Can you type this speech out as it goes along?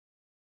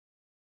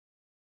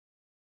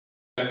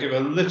give a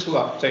little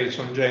update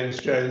on James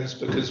Jones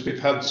because we've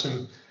had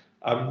some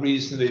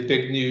reasonably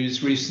big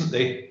news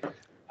recently.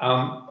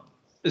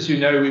 As you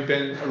know, we've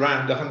been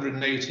around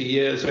 180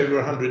 years, over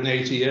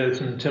 180 years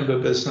in the timber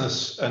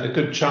business, and a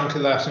good chunk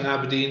of that in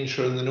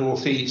Aberdeenshire in the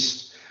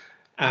northeast.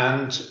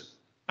 And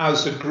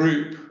as a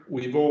group,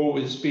 we've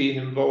always been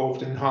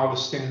involved in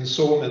harvesting and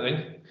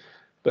sawmilling,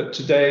 but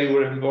today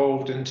we're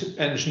involved in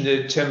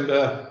engineered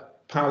timber,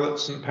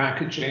 pallets and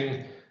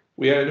packaging.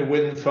 We own a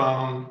wind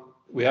farm.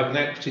 We have an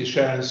equity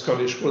share in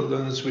Scottish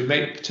Woodlands. We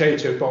make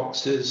potato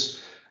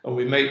boxes and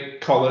we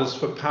make collars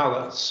for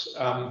pallets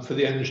for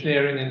the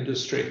engineering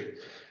industry.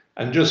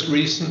 And just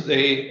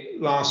recently,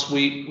 last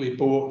week, we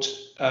bought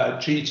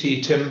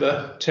GT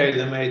Timber,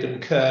 tailor-made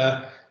and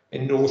Kerr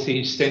in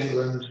northeast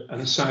England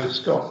and South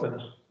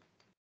Scotland.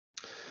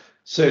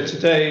 So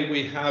today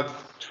we have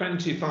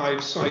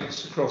 25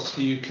 sites across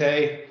the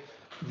UK.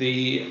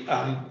 The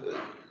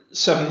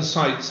 7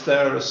 sites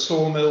there are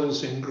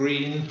sawmills in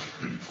green,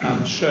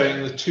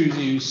 showing the 2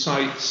 new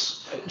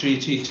sites at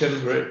GT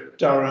Timber at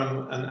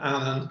Durham and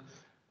Annan,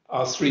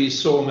 our 3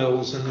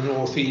 sawmills in the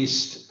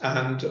northeast,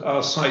 and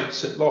our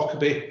sites at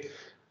Lockerbie,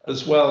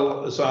 as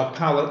well as our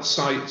pallet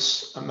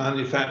sites and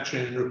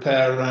manufacturing and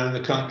repair around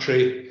the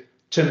country,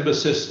 timber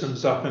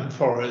systems up in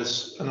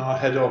Forres, and our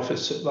head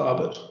office at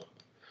Larbert.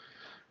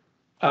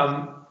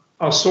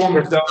 Our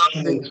sawmill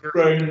production has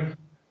grown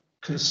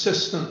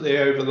consistently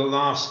over the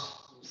last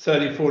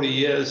 30, 40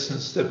 years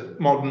since the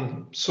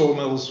modern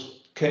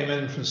sawmills came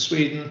in from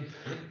Sweden.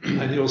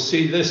 And you'll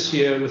see this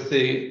year with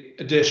the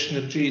addition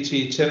of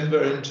GT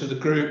Timber into the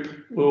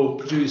group, we'll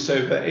produce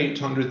over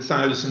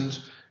 800,000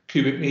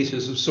 cubic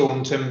meters of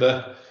sawn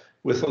timber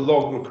with a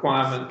log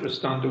requirement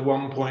just under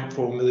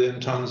 1.4 million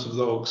tons of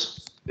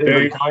logs.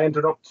 David, can I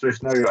interrupt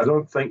just now? I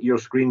don't think your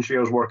screen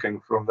share is working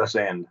from this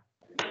end.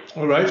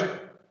 All right.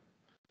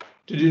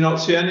 Did you not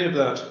see any of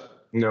that?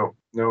 No,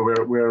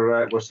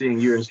 we're seeing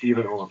you and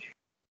Stephen on.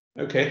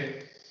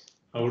 Okay,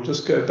 I will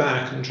just go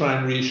back and try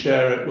and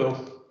reshare it, Will.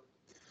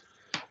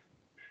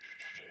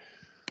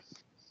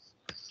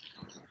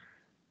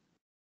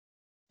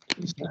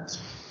 I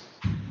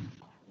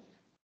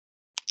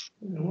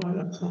don't know why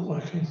that's not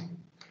working.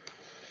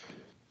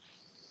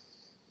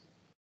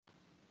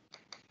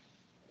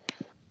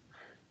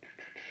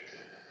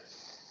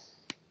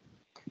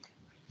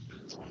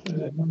 I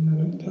don't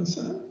know if it does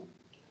that.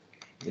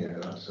 Yeah,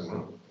 that's the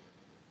one.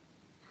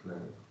 No.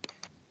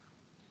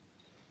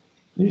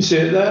 Can you see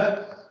it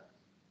there?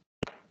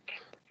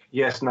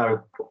 Yes,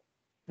 now.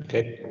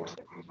 Okay.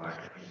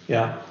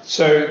 Yeah,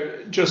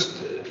 so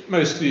just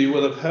most of you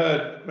will have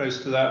heard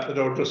most of that, but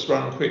I'll just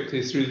run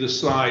quickly through the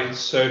slides.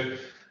 So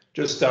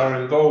just our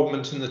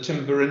involvement in the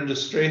timber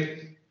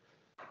industry.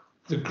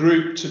 The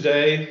group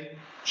today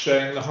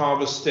showing the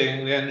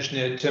harvesting, the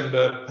engineered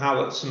timber,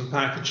 pallets and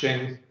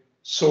packaging,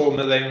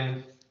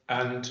 sawmilling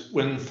and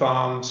wind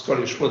farm,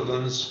 Scottish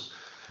Woodlands.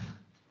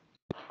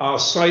 Our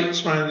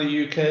sites around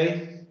the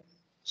UK,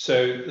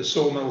 so the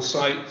sawmill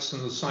sites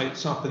and the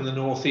sites up in the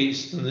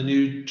northeast and the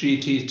new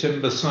GT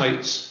Timber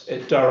sites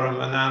at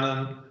Durham and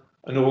Annan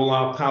and all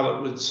our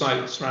pallet wood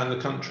sites around the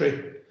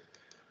country.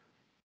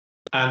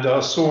 And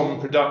our sawn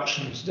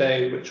production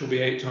today, which will be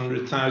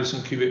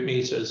 800,000 cubic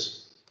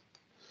meters.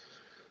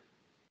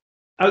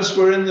 As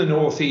we're in the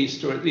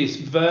northeast, or at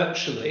least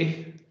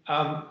virtually,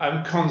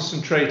 I'm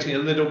concentrating a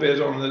little bit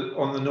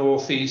on the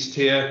northeast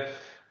here.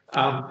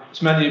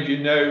 As many of you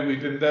know,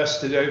 we've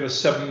invested over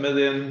 7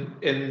 million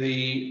in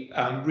the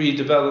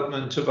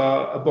redevelopment of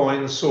our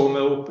Aboyne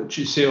sawmill, which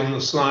you see on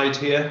the slide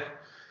here.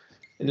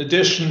 In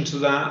addition to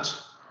that,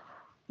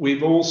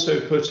 we've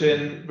also put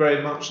in,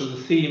 very much of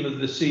the theme of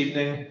this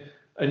evening,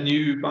 a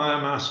new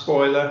biomass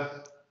boiler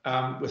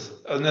with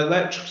an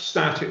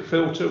electrostatic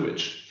filter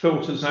which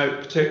filters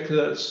out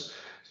particulates,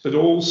 but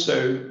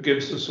also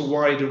gives us a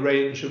wider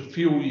range of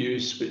fuel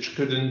use, which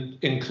could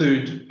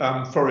include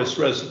forest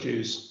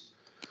residues.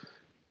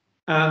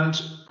 And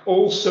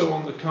also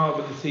on the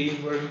carbon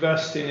theme, we're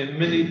investing in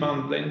mini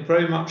bundling,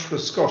 very much for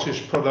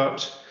Scottish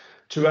product,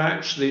 to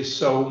actually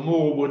sell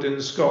more wood in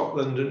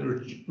Scotland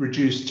and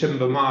reduce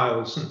timber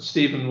miles. And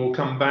Stephen will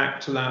come back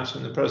to that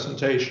in the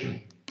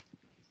presentation.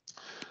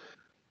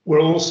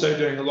 We're also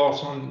doing a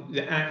lot on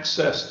the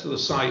access to the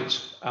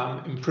site,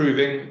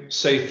 improving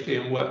safety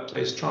and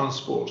workplace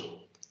transport.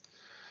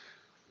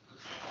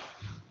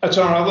 At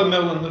our other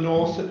mill in the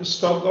north at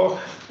Stodloch,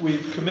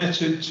 we've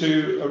committed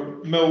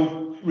to a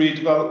mill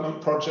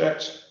redevelopment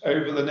project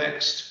over the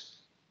next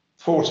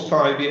 4 to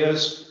 5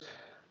 years,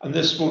 and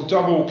this will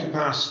double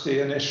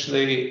capacity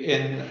initially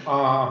in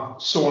our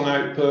sawn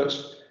output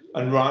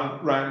and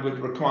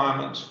roundwood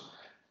requirement,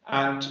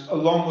 and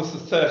along with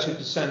the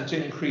 30%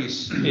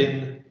 increase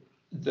in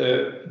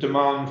the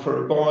demand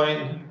for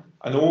Aboyne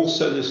and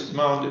also this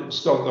demand at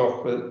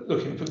Stodloch, we're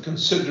looking for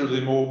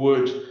considerably more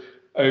wood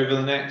over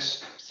the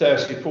next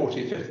 30,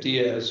 40, 50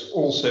 years,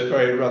 also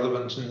very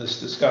relevant in this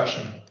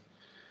discussion.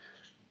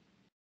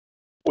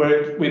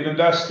 We've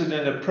invested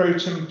in a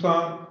protein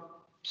plant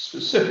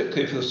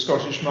specifically for the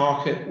Scottish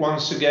market,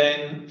 once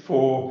again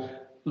for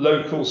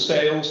local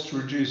sales to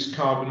reduce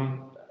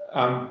carbon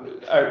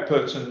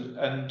output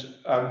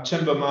and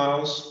timber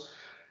miles.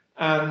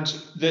 And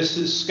this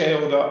is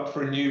scaled up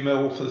for a new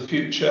mill for the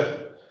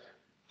future,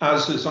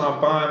 as is our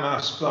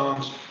biomass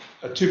plant,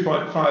 a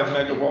 2.5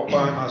 megawatt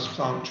biomass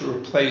plant to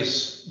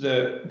replace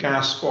the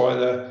gas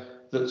boiler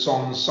that's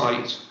on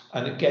site,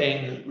 and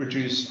again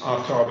reduce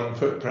our carbon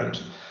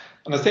footprint.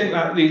 And I think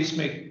that leads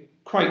me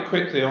quite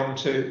quickly on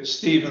to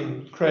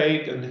Stephen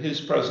Craig and his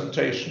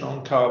presentation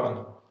on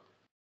carbon.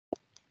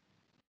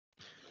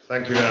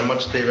 Thank you very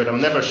much, David.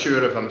 I'm never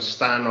sure if I'm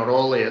Stan or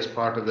Ollie as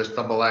part of this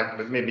double act,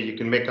 but maybe you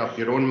can make up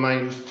your own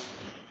mind.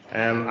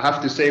 I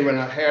have to say, when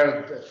I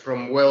heard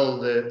from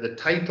Will the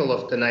title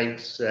of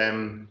tonight's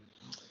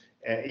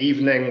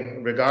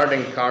evening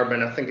regarding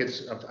carbon, I think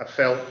I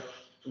felt,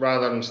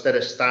 rather instead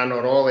of Stan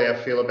or Ollie, I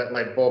feel a bit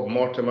like Bob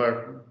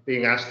Mortimer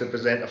being asked to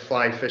present a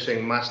fly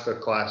fishing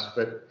masterclass.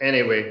 But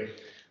anyway,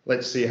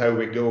 let's see how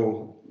we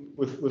go.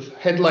 We've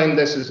headlined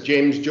this as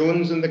James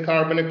Jones and the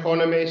carbon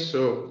economy,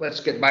 so let's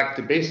get back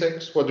to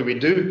basics. What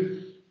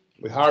do?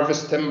 We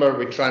harvest timber,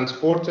 we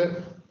transport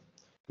it,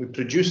 we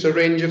produce a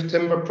range of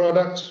timber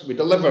products, we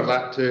deliver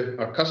that to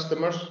our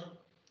customers.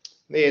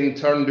 They in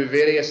turn do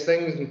various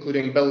things,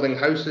 including building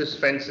houses,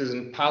 fences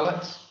and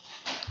pallets.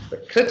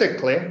 But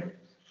critically,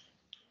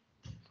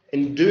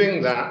 in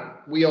doing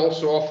that, we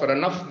also offer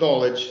enough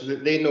knowledge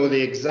that they know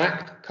the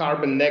exact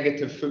carbon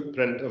negative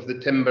footprint of the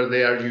timber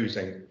they are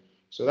using.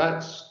 So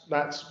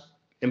that's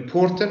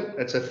important.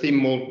 It's a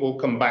theme we'll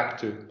come back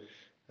to.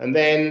 And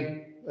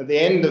then at the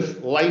end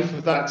of life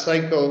of that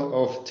cycle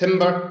of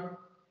timber,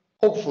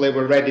 hopefully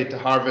we're ready to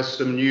harvest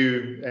some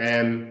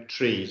new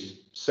trees.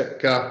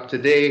 Sitka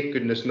today,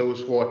 goodness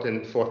knows what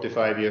in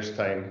 45 years'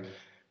 time.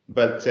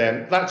 But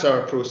that's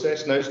our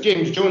process. Now, it's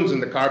James Jones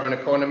in the carbon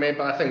economy,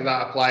 but I think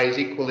that applies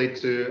equally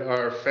to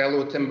our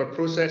fellow timber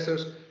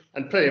processors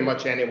and pretty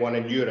much anyone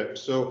in Europe.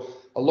 So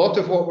a lot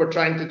of what we're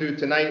trying to do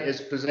tonight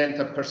is present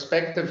a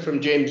perspective from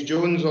James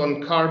Jones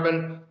on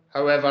carbon.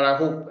 However, I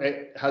hope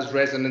it has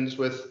resonance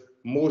with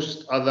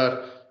most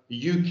other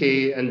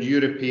UK and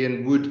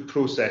European wood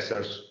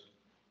processors.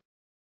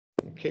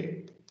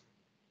 Okay.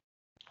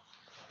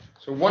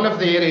 So one of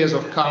the areas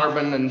of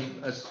carbon,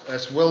 and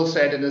as Will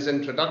said in his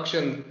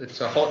introduction,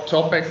 it's a hot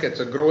topic,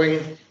 it's a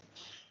growing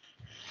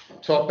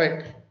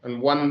topic,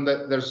 and one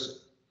that there's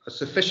a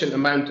sufficient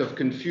amount of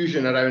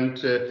confusion around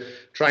to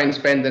try and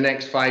spend the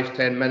next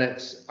 5-10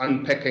 minutes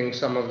unpicking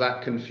some of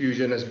that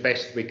confusion as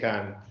best we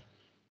can.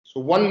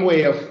 So one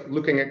way of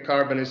looking at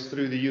carbon is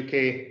through the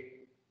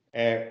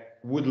UK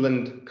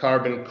Woodland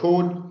Carbon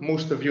Code.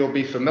 Most of you will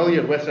be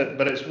familiar with it,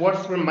 but it's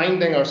worth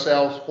reminding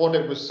ourselves what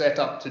it was set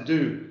up to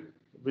do.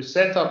 It was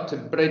set up to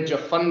bridge a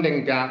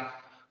funding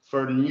gap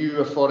for new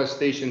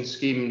afforestation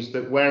schemes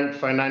that weren't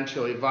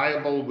financially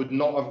viable, would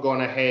not have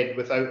gone ahead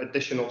without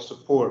additional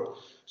support.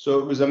 So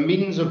it was a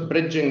means of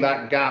bridging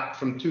that gap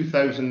from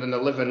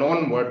 2011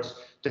 onwards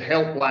to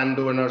help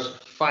landowners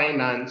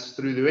finance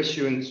through the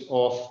issuance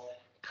of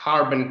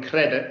carbon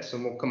credits,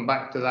 and we'll come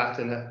back to that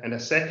in a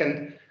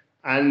second,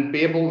 and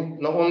be able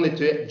not only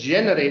to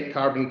generate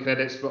carbon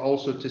credits, but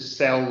also to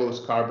sell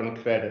those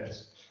carbon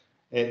credits.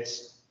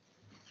 It's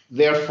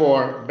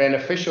therefore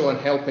beneficial in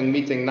helping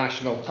meeting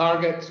national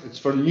targets. It's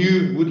for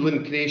new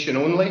woodland creation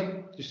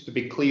only, just to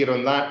be clear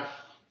on that.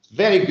 It's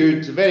very good,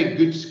 it's a very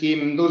good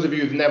scheme. Those of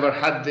you who've never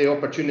had the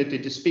opportunity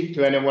to speak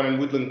to anyone in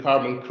Woodland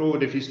Carbon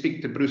Code, if you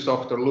speak to Bruce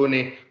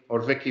Ochterlony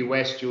or Vicky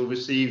West, you'll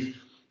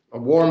receive a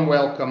warm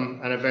welcome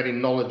and a very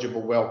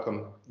knowledgeable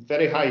welcome.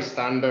 Very high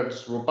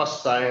standards,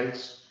 robust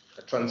science,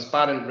 a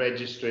transparent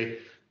registry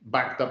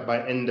backed up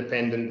by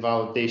independent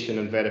validation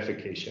and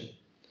verification.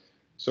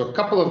 So a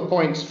couple of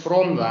points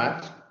from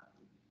that.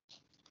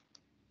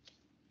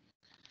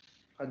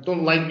 I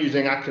don't like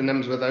using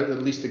acronyms without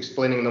at least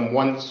explaining them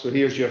once. So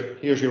here's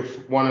your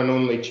one and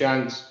only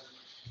chance.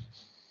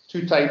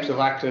 Two types of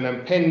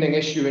acronym: pending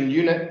issue and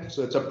unit.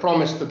 So it's a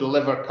promise to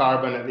deliver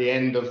carbon at the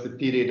end of the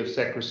period of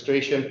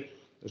sequestration.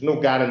 There's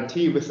no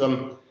guarantee with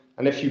them.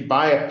 And if you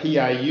buy a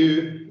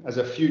PIU as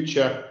a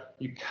future,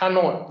 you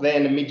cannot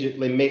then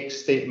immediately make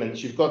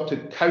statements. You've got to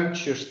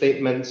couch your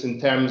statements in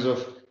terms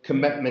of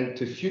commitment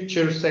to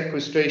future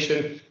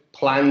sequestration,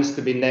 plans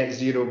to be net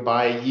zero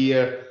by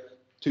year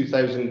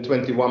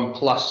 2021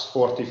 plus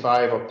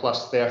 45 or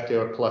plus 30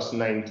 or plus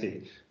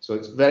 90. So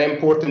it's very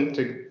important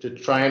to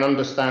try and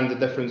understand the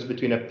difference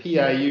between a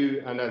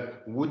PIU and a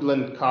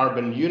woodland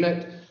carbon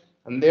unit.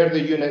 And they're the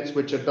units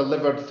which are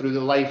delivered through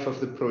the life of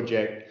the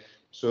project.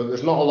 So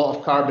there's not a lot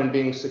of carbon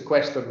being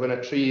sequestered when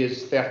a tree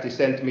is 30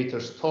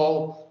 centimeters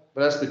tall,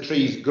 but as the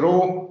trees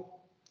grow,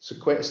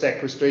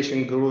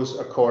 sequestration grows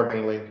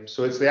accordingly.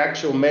 So it's the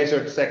actual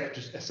measured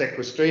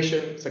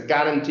sequestration. It's a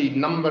guaranteed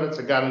number, it's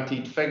a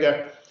guaranteed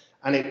figure,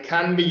 and it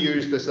can be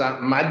used as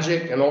that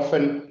magic and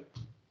often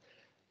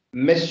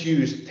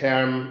misused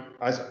term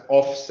as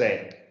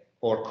offset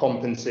or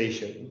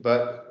compensation.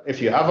 But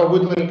if you have a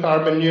woodland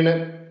carbon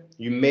unit,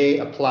 you may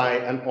apply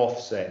an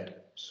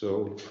offset.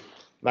 So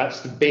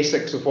that's the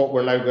basics of what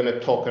we're now going to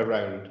talk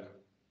around.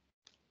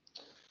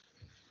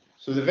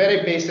 So the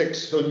very basics,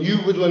 so new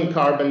woodland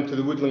carbon to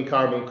the woodland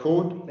carbon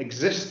code.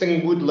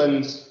 Existing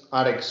woodlands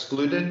are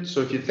excluded. So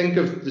if you think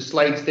of the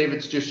slides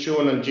David's just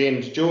shown on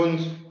James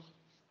Jones,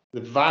 the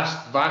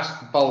vast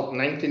bulk,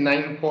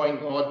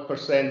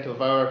 99%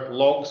 of our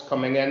logs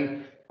coming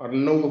in are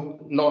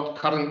not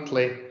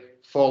currently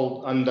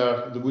fall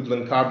under the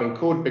woodland carbon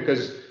code,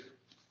 because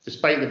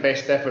despite the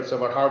best efforts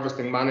of our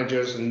harvesting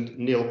managers and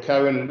Neil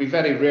Cowan, we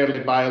very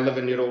rarely buy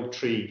 11-year-old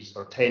trees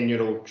or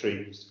 10-year-old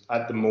trees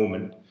at the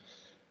moment.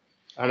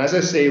 And as I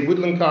say,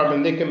 woodland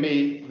carbon,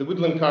 the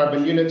woodland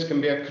carbon units can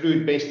be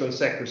accrued based on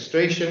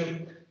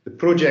sequestration. The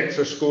projects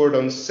are scored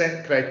on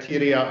set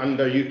criteria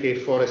under UK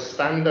Forest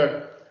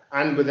Standard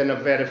and within a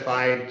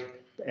verified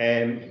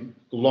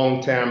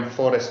long-term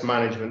forest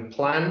management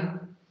plan.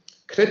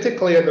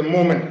 Critically, at the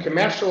moment,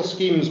 commercial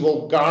schemes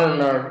will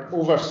garner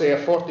over, say,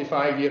 a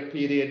 45-year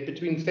period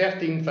between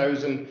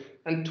 13,000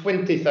 and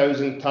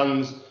 20,000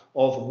 tonnes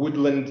of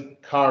woodland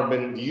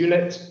carbon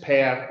units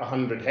per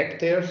 100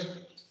 hectares.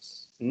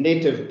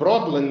 Native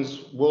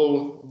broadlands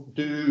will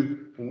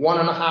do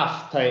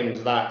 1.5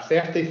 times that,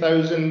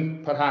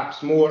 30,000,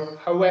 perhaps more.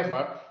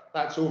 However,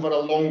 that's over a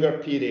longer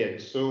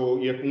period. So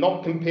you're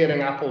not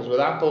comparing apples with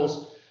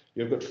apples.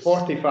 You've got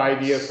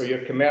 45 years for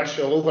your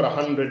commercial, over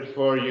 100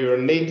 for your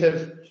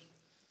native.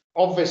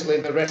 Obviously,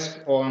 the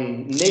risk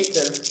on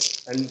native,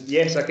 and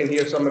yes, I can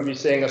hear some of you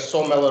saying a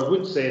sawmiller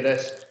would say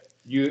this,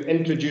 you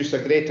introduce a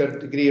greater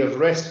degree of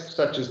risk,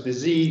 such as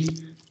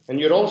disease, and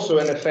you're also,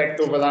 in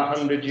effect, over that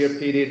 100-year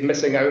period,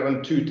 missing out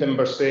on 2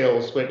 timber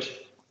sales,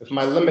 which, if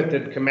my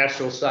limited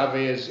commercial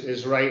savvy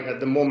is right, at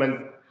the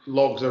moment,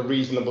 logs are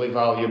reasonably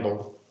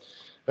valuable.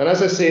 And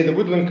as I say, the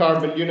woodland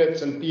carbon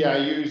units and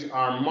PIUs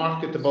are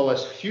marketable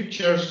as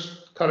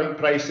futures. Current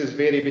prices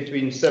vary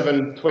between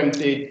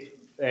 £7.20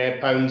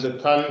 a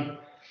tonne,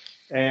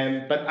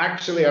 but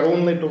actually are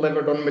only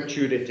delivered on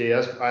maturity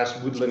as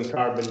woodland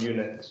carbon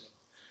units.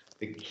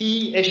 The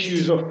key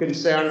issues of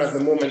concern at the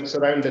moment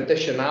surround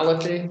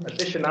additionality.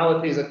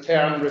 Additionality is a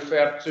term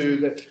referred to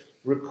that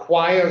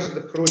requires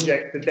the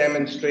project to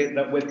demonstrate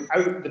that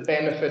without the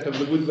benefit of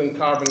the woodland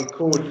carbon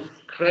code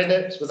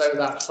credits, without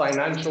that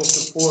financial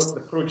support,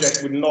 the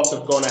project would not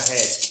have gone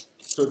ahead.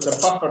 So it's a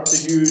buffer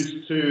to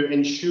use to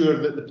ensure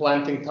that the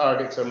planting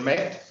targets are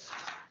met.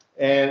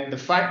 The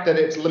fact that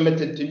it's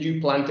limited to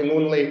new planting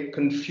only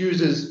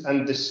confuses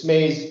and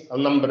dismays a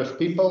number of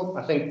people.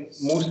 I think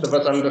most of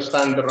us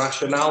understand the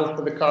rationale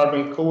for the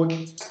carbon code,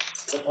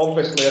 but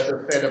obviously, as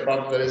I said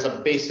above, there is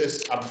a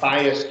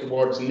bias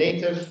towards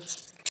native.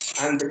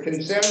 And the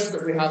concerns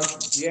that we have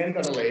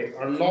generally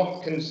are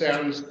not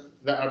concerns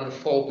that are the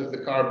fault of the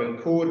carbon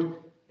code.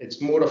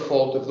 It's more a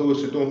fault of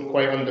those who don't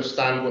quite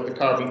understand what the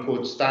carbon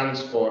code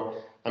stands for.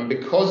 And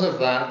because of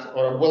that,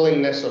 or a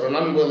willingness or an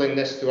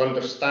unwillingness to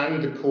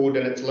understand the code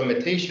and its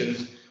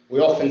limitations, we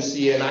often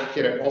see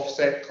inaccurate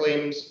offset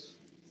claims,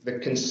 the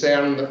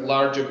concern that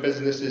larger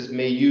businesses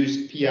may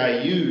use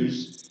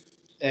PIUs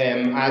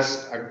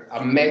as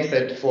a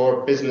method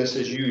for business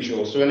as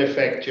usual. So in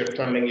effect, you're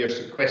turning your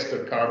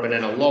sequestered carbon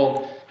in a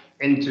log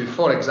into,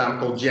 for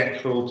example, jet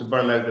fuel to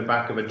burn out the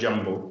back of a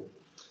jumbo.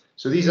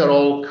 So these are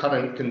all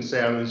current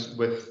concerns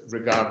with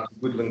regard to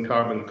woodland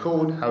carbon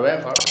code.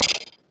 However,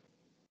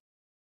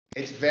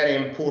 it's very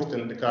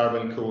important, the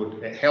carbon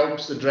code. It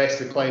helps address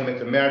the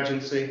climate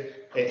emergency.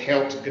 It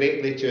helps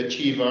greatly to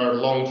achieve our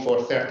longed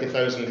for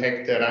 30,000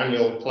 hectare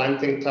annual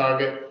planting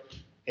target.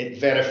 It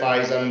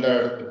verifies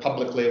under the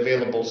publicly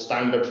available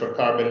standard for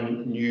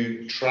carbon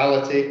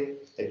neutrality.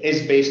 It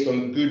is based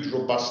on good,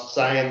 robust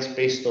science,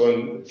 based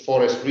on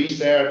forest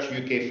research,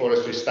 UK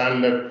Forestry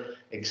Standard,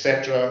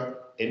 etc.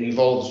 It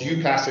involves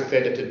UCAS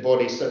accredited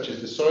bodies such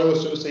as the Soil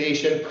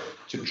Association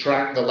to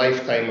track the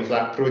lifetime of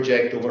that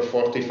project over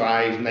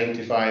 45,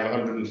 95,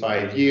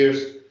 105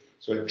 years.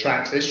 So it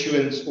tracks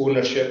issuance,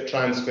 ownership,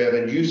 transfer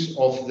and use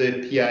of the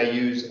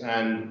PIUs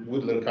and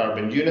woodland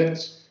carbon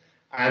units.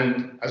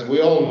 And as we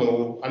all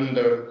know,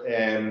 under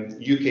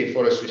UK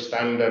Forestry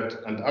Standard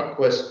and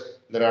UCWIS,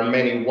 there are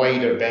many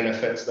wider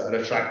benefits that are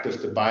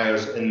attractive to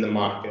buyers in the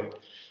market.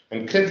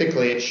 And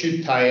critically, it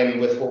should tie in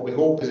with what we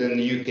hope is in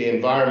the UK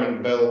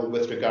Environment Bill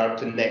with regard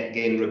to net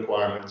gain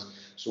requirements.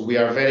 So we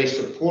are very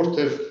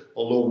supportive,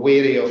 although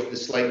wary of the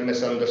slight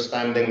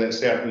misunderstanding that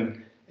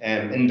certain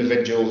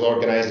individuals,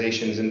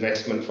 organisations,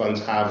 investment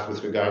funds have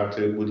with regard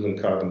to woodland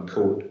carbon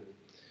code.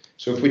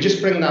 So if we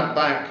just bring that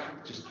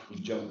back, just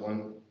jump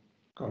one.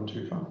 Gone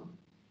too far.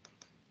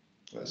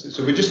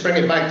 So we just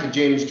bring it back to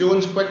James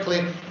Jones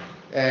quickly.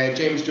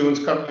 James Jones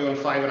currently on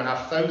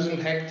 5,500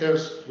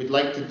 hectares. We'd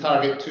like to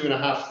target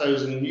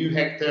 2,500 new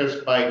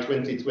hectares by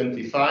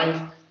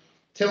 2025.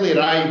 Tilly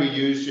Rye we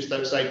use just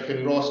outside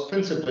Kinross,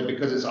 principally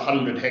because it's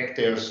 100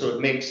 hectares, so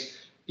it makes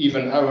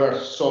even our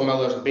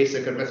sawmiller's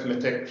basic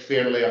arithmetic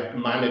fairly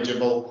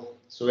manageable.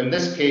 So in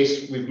this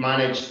case, we've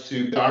managed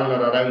to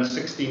garner around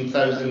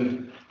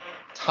 16,000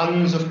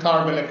 tonnes of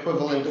carbon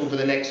equivalent over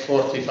the next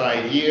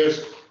 45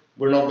 years.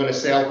 We're not going to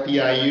sell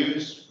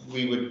PIUs.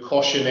 We would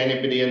caution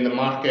anybody in the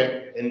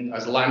market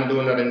as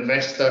landowner,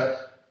 investor,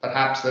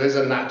 perhaps there is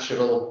a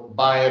natural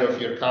buyer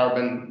of your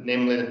carbon,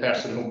 namely the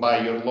person who'll buy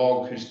your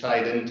log, who's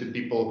tied into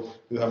people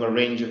who have a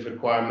range of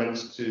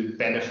requirements to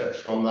benefit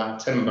from that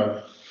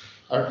timber.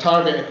 Our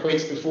target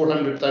equates to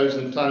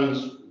 400,000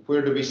 tonnes.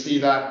 Where do we see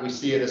that? We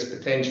see it as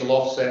potential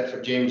offset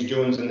for James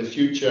Jones in the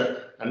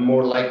future, and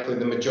more likely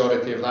the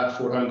majority of that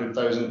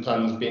 400,000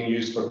 tonnes being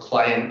used for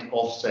client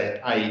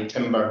offset, i.e.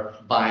 timber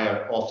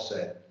buyer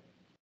offset.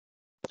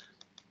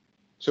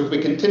 So if we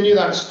continue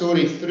that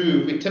story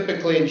through, we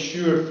typically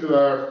ensure through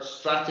our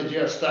strategy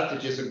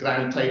is a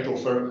grand title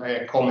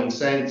for common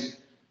sense,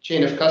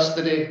 chain of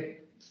custody.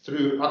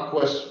 Through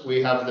UCWIS,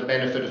 we have the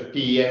benefit of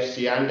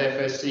PEFC and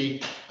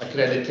FSC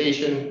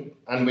accreditation,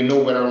 and we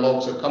know where our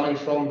logs are coming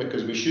from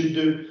because we should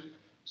do.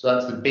 So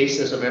that's the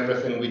basis of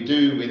everything we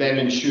do. We then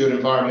ensure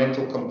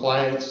environmental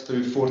compliance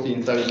through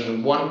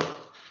 14001.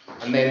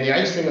 And then the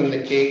icing on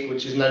the cake,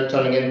 which is now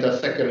turning into a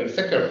thicker and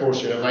thicker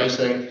portion of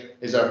icing,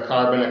 is our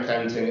carbon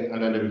accounting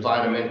and an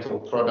environmental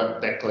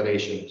product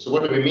declaration. So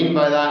what do we mean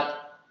by that?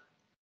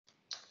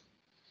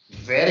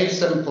 Very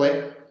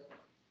simply,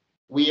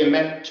 we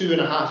emit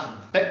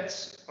 2.5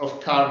 bits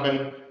of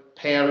carbon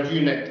per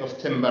unit of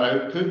timber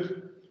output.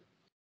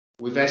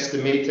 We've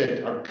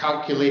estimated or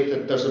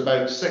calculated there's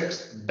about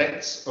 6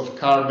 bits of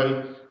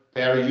carbon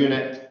per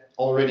unit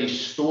already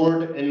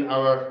stored in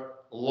our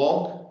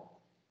log.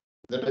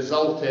 The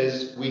result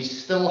is we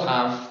still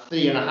have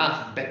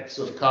 3.5 bits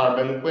of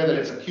carbon, whether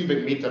it's a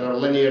cubic meter or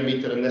linear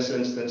meter in this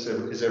instance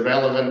is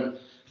irrelevant.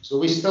 So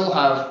we still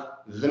have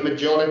the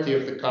majority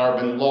of the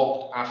carbon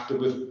locked after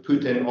we've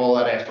put in all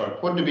our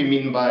effort. What do we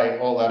mean by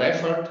all our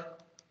effort?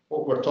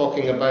 What we're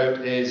talking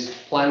about is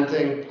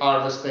planting,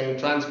 harvesting,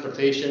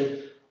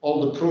 transportation,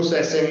 all the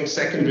processing,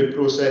 secondary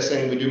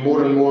processing. We do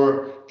more and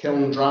more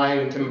kiln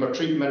drying, timber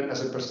treatment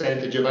as a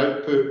percentage of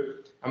output.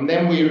 And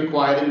then we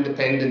require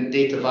independent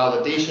data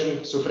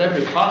validation. So for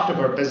every part of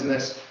our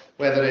business,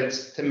 whether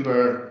it's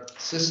timber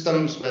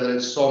systems, whether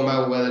it's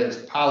sawmill, whether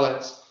it's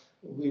pallets,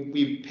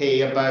 we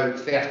pay about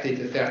 30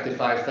 to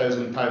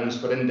 35,000 pounds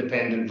for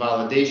independent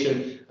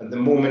validation. At the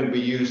moment, we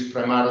use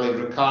primarily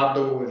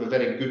Ricardo. We have a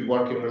very good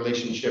working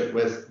relationship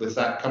with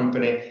that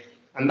company.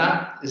 And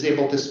that is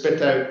able to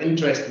spit out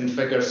interesting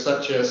figures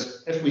such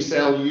as if we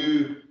sell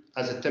you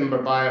as a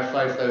timber buyer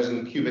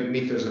 5,000 cubic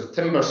meters of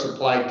timber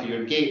supplied to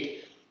your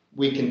gate,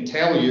 we can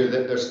tell you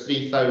that there's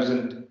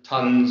 3,000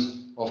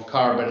 tons of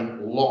carbon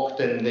locked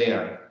in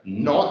there,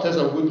 not as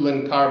a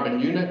woodland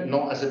carbon unit,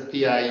 not as a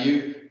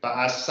PIU, but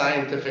as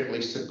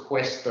scientifically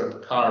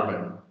sequestered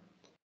carbon.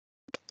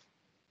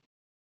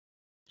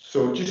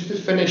 So just to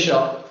finish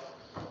up,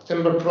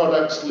 timber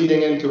products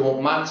leading into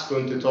what Matt's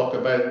going to talk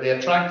about, they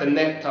attract a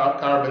net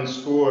carbon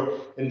score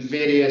in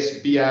various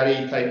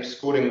BRE type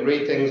scoring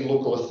ratings,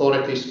 local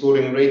authority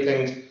scoring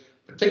ratings,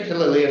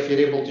 particularly if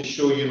you're able to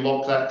show you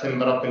lock that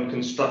timber up in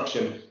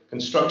construction.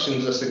 Construction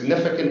is a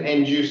significant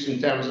end use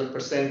in terms of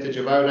percentage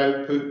of our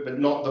output, but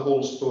not the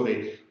whole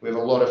story. We have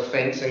a lot of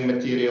fencing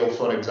material,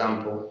 for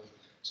example.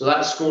 So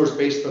that score is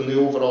based on the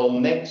overall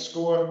net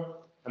score,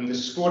 and the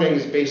scoring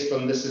is based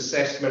on this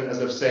assessment, as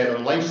I've said,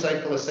 on life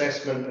cycle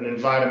assessment and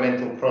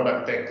environmental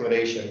product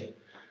declaration.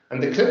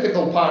 And the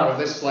critical part of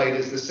this slide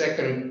is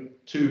the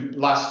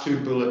last two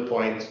bullet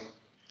points.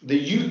 The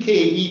UK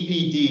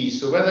EPD,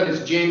 so whether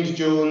it's James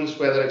Jones,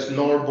 whether it's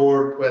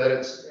Norbord, whether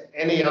it's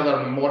any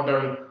other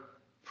modern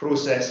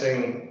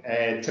processing,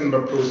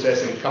 timber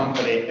processing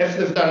company, if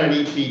they've done an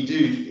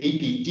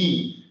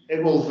EPD,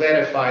 it will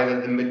verify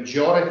that the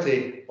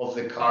majority of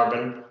the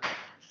carbon,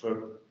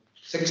 for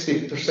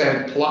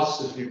 60%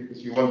 plus,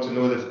 if you want to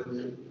know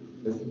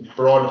the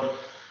broad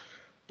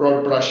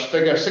brush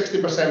figure,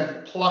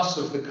 60% plus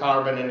of the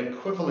carbon in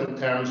equivalent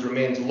terms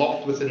remains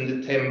locked within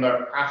the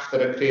timber after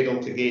a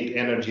cradle to gate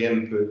energy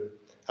input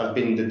has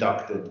been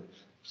deducted.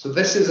 So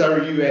this is our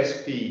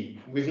USP.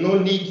 We've no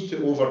need to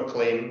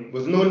overclaim,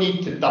 we've no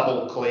need to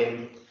double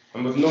claim,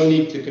 and we've no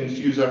need to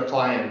confuse our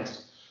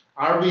clients.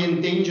 Are we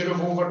in danger of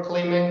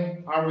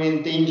overclaiming? Are we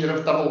in danger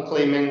of double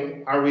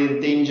claiming? Are we in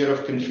danger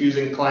of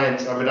confusing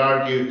clients? I would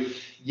argue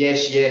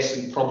yes,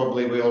 and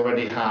probably we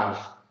already have.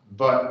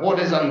 But what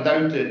is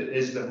undoubted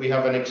is that we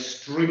have an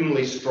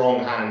extremely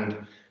strong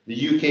hand.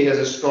 The UK has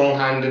a strong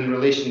hand in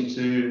relation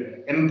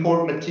to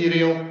import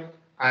material,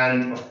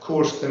 and of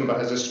course timber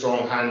has a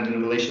strong hand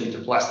in relation to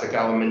plastic,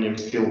 aluminium,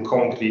 steel,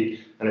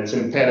 concrete, and it's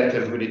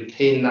imperative we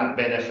retain that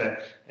benefit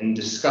in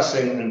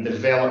discussing and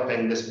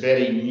developing this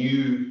very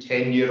new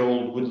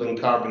 10-year-old woodland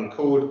carbon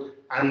code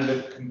and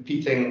the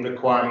competing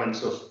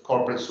requirements of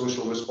corporate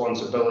social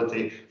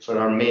responsibility for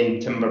our main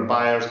timber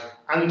buyers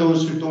and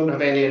those who don't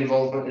have any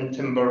involvement in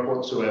timber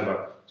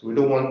whatsoever. So we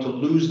don't want to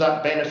lose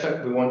that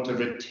benefit, we want to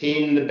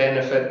retain the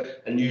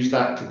benefit and use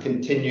that to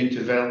continue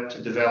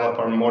to develop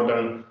our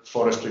modern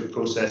forestry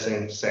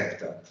processing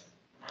sector.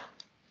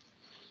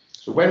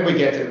 So when we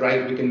get it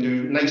right, we can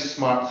do nice,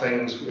 smart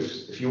things.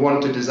 If you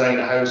want to design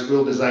a house,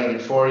 we'll design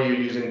it for you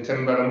using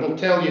timber, and we'll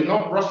tell you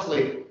not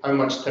roughly how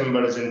much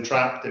timber is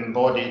entrapped,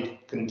 embodied,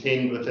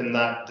 contained within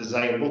that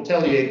design. We'll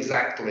tell you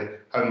exactly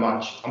how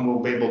much, and we'll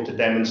be able to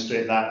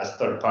demonstrate that as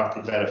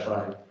third-party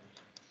verified.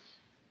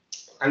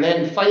 And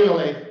then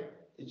finally,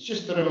 it's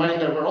just a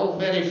reminder, we're all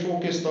very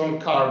focused on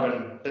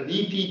carbon, but the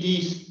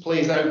EPD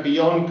plays out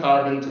beyond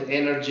carbon to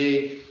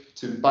energy,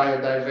 to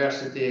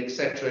biodiversity,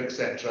 etc.,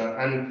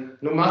 etc. And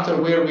no matter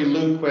where we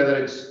look, whether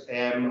it's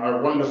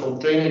our wonderful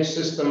drainage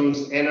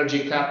systems,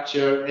 energy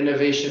capture,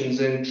 innovations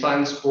in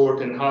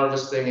transport and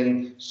harvesting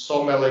and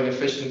sawmilling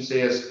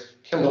efficiency as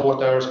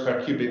kilowatt hours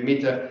per cubic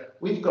meter,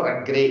 we've got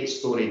a great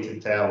story to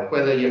tell.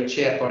 Whether you're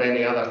CHEP or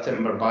any other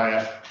timber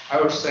buyer,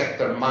 our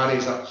sector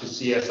marries up to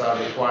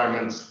CSR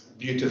requirements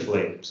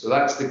beautifully. So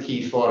that's the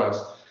key for us.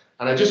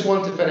 And I just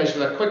want to finish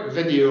with a quick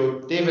video.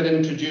 David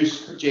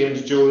introduced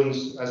James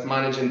Jones as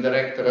Managing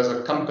Director as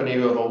a company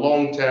who have a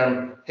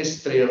long-term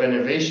history of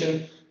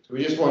innovation. So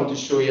we just want to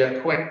show you a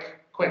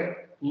quick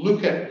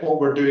look at what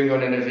we're doing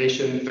on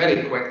innovation,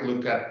 very quick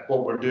look at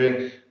what we're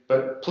doing,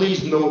 but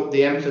please note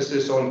the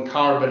emphasis on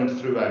carbon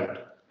throughout.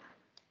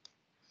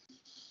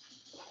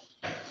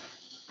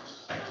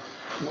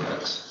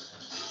 Works.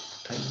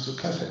 Times are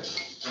perfect.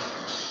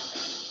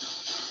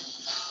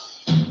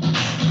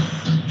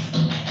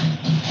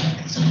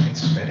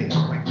 It's very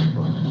quick.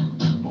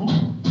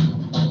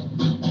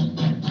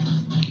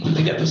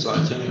 They get the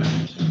slides anyway.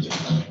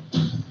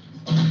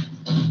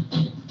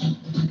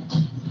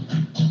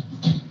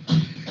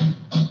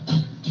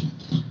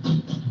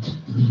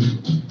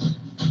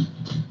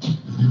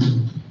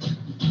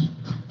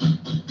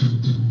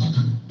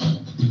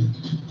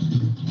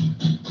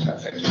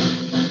 Perfect.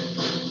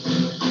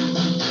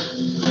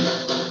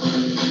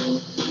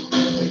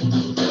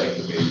 I like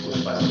the way it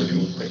goes back to the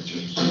old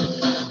pictures.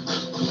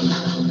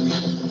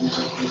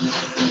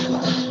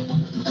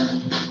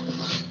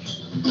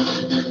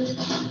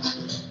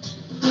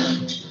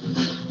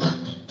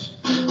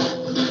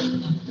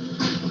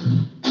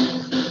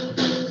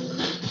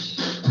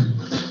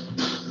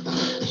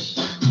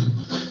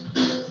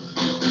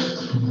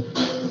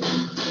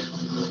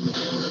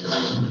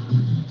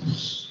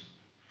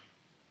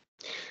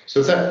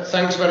 So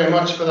thanks very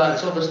much for that.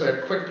 It's obviously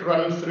a quick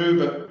run through,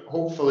 but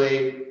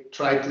hopefully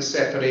tried to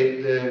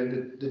separate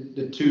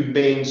the two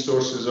main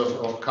sources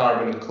of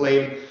carbon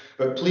claim.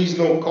 But please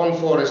note,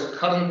 Confor is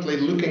currently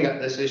looking at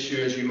this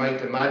issue, as you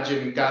might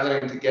imagine,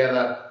 gathering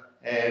together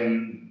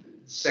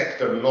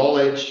sector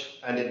knowledge,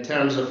 and in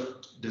terms of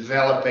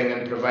developing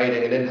and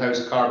providing an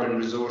in-house carbon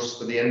resource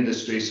for the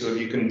industry. So if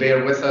you can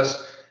bear with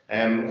us,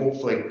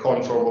 hopefully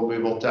Confor will be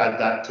able to add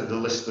that to the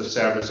list of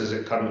services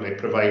it currently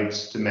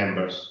provides to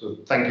members. So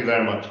thank you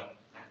very much.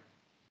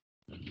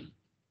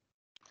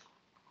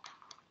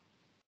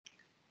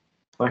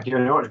 Thank you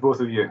very much, both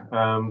of you.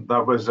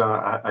 That was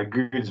a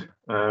good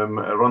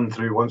run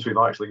through once we've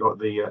actually got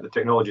the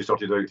technology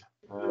sorted out.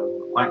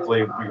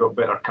 Thankfully, we got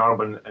better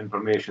carbon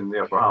information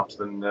there perhaps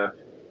than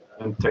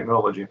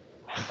technology.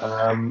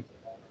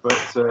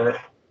 But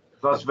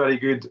that's very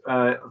good.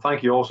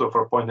 Thank you also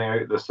for pointing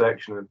out the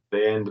section at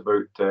the end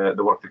about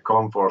the work that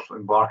Confor's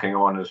embarking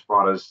on as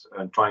far as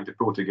trying to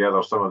pull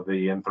together some of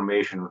the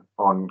information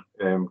on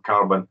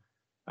carbon.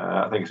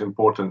 I think it's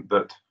important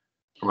that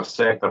from a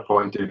sector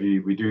point of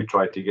view, we do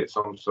try to get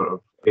some sort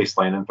of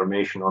baseline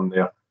information on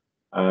there.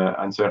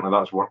 And certainly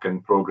that's work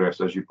in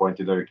progress, as you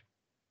pointed out.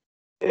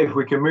 If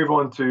we can move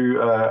on to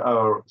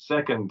our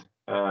second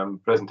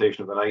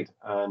presentation of the night,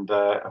 and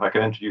if I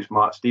can introduce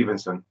Matt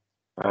Stevenson,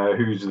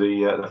 who's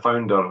the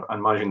founder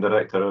and managing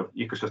director of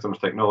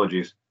Ecosystems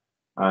Technologies,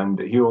 and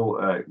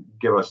he'll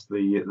give us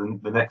the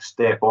next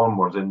step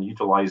onwards in the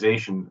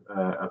utilisation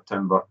of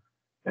timber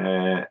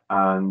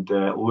and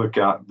look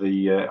at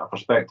the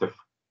perspective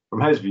from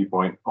his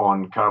viewpoint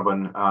on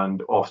carbon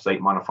and off-site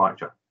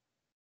manufacture.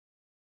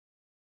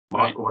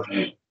 Mark, over to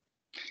you.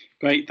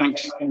 Great,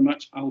 thanks very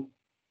much. I'll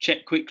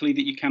check quickly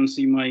that you can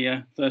see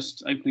my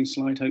first opening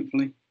slide,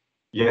 hopefully.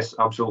 Yes,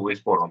 absolutely,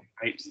 spot on.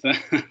 Great,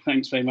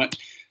 thanks very much.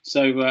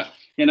 So,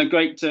 you know,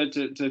 great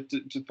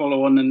to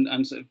follow on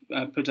and sort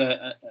of put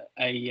a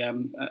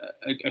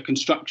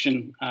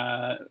construction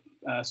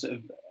sort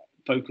of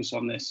focus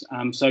on this.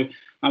 So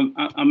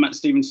I'm Matt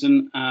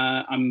Stevenson.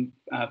 I'm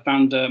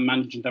founder,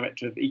 managing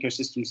director of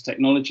Ecosystems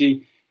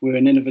Technology. We're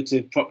an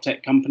innovative prop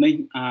tech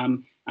company,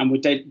 and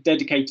we're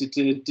dedicated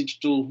to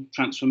digital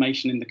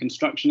transformation in the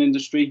construction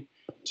industry,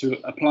 to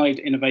applied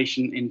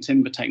innovation in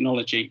timber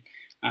technology,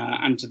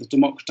 and to the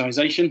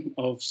democratization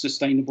of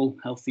sustainable,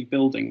 healthy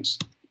buildings.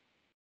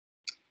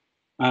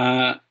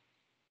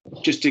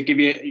 Just to give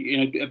you,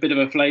 a bit of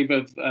a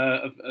flavour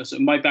of sort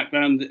of my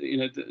background,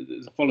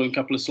 the following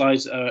couple of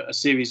slides are a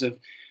series of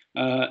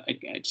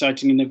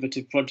exciting,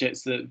 innovative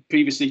projects that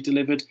previously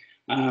delivered,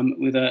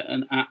 with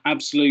an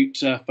absolute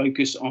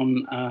focus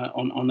on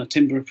a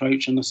timber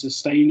approach and a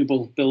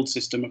sustainable build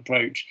system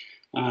approach.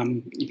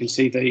 You can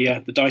see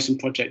the Dyson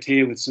project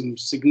here with some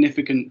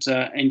significant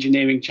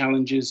engineering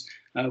challenges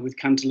with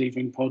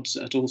cantilevering pods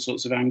at all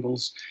sorts of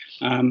angles.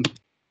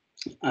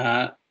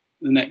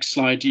 The next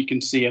slide, you can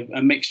see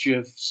a mixture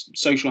of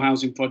social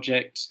housing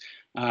projects,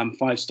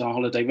 5-star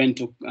holiday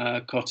rental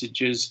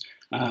cottages,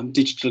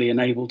 digitally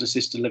enabled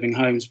assisted living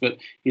homes, but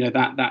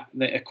that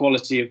the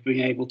equality of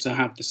being able to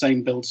have the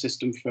same build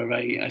system for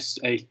a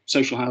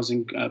social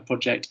housing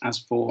project as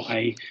for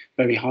a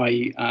very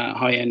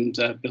high end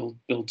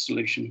build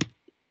solution.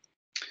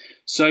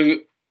 So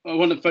I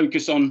want to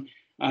focus on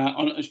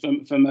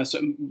from a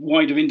sort of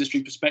wider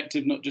industry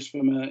perspective, not just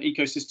from an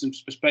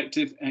ecosystems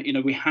perspective.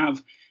 We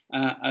have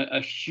a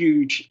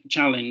huge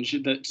challenge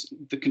that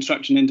the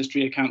construction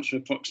industry accounts for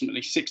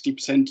approximately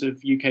 60%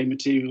 of UK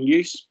material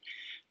use,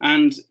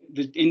 and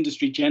the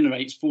industry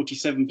generates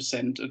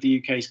 47% of the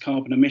UK's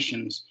carbon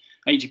emissions.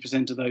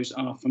 80% of those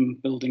are from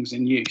buildings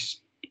in use.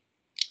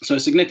 So a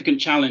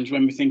significant challenge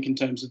when we think in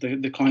terms of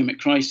the climate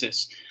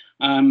crisis.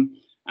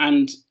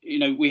 And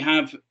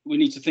we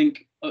need to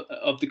think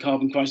of the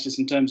carbon crisis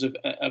in terms of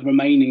a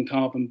remaining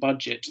carbon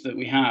budget that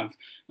we have,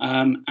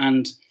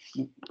 and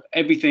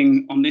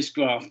everything on this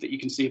graph that you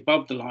can see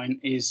above the line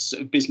is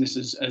sort of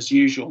business as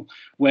usual,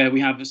 where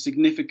we have a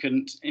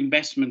significant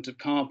investment of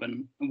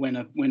carbon when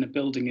a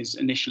building is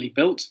initially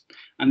built,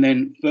 and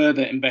then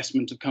further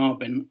investment of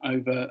carbon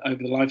over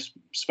the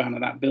lifespan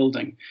of that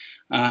building.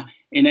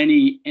 In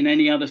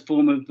any other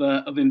form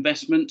of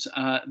investment,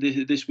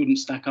 this wouldn't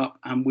stack up,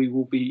 and we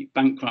will be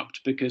bankrupt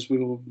because we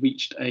will have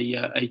reached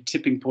a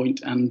tipping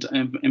point, and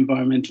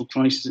environmental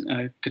crisis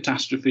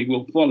catastrophe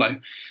will follow.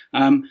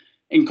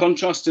 In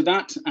contrast to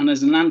that, and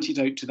as an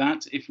antidote to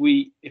that, if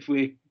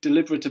we're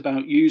deliberate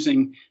about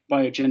using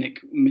biogenic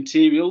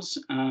materials,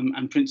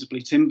 and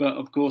principally timber,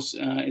 of course,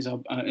 is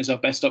our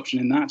best option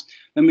in that,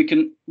 then we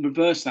can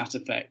reverse that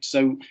effect.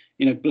 So,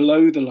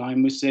 below the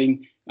line, we're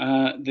seeing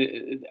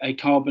a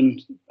carbon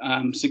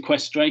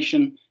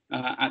sequestration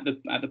at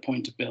the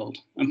point of build,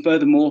 and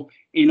furthermore,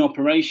 in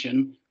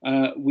operation,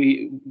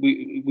 we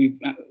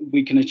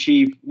can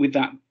achieve with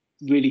that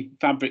really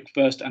fabric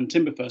first and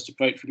timber first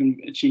approach, we can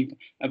achieve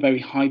a very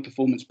high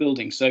performance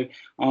building. So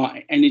our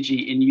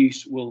energy in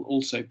use will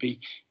also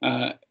be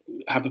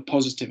have a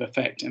positive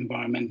effect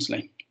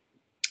environmentally.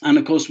 And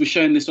of course, we're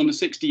showing this on a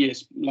 60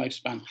 years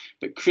lifespan,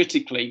 but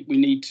critically, we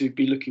need to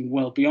be looking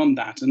well beyond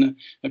that. And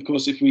of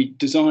course, if we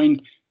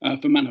design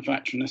for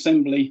manufacture and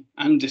assembly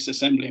and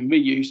disassembly and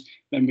reuse,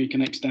 then we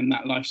can extend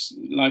that life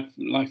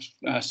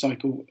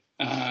cycle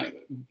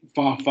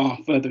far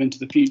further into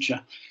the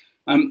future.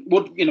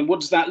 What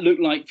does that look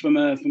like from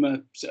a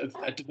sort of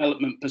a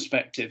development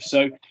perspective?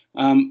 So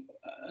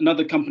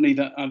another company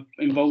that I'm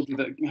involved with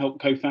that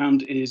helped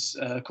co-found is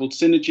called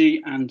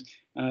Synergy, and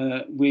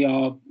we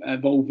are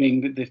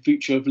evolving the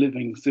future of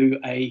living through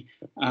a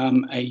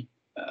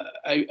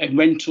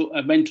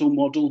rental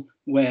model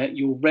where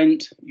your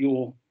rent,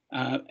 your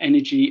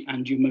energy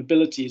and your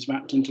mobility is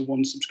wrapped into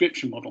one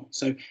subscription model.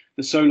 So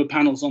the solar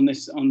panels on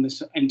this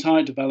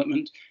entire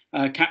development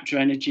capture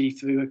energy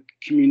through a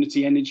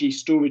community energy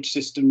storage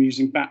system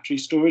using battery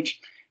storage.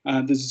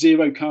 There's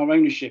zero car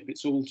ownership.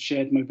 It's all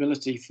shared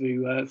mobility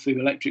through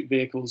electric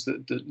vehicles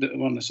that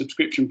are on a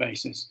subscription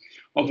basis.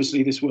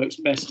 Obviously, this works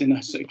best in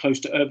a sort of close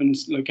to urban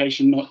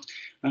location,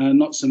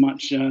 not so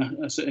much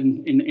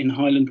in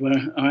Highland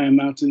where I am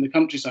out in the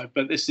countryside.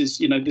 But this is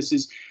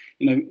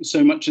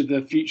so much of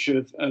the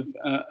future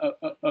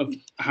of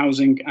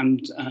housing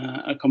and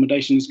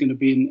accommodation is going to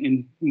be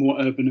in more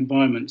urban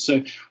environments.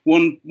 So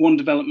one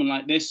development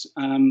like this,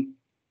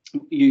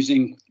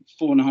 using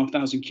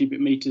 4,500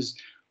 cubic meters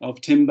of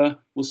timber,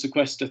 will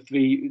sequester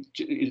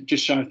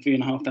just shy of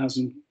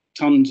 3,500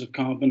 tons of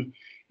carbon.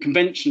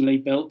 Conventionally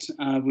built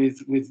with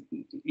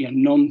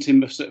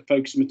non-timber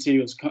focused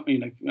materials,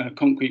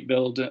 concrete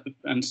build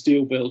and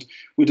steel build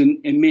would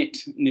emit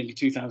nearly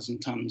 2,000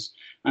 tons.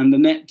 And the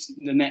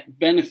net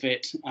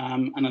benefit,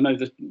 and I know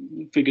the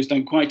figures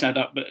don't quite add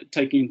up, but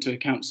taking into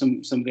account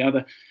some of the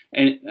other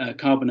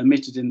carbon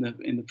emitted in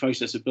the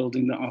process of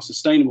building that are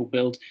sustainable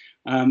build,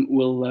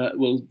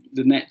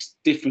 the net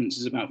difference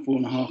is about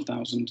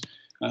 4,500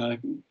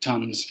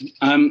 tons.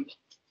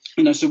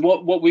 So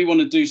what we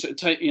want to do, so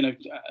take,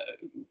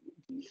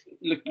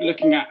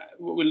 looking at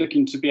what we're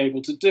looking to be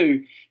able to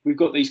do, we've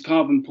got these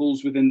carbon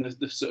pools within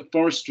the sort of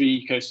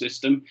forestry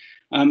ecosystem.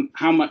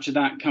 How much of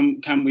that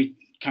can we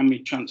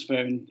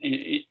transfer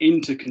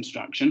into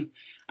construction,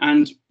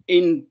 and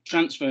in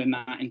transferring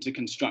that into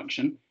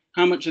construction,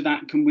 how much of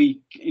that can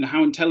we,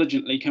 how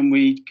intelligently can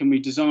we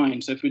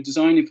design? So if we're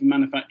designing for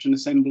manufacturing,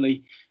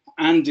 assembly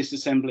and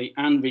disassembly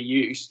and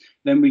reuse,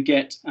 then we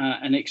get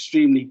an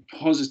extremely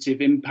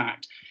positive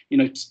impact.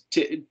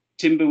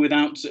 Timber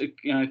without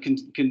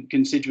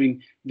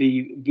considering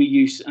the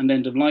reuse and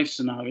end of life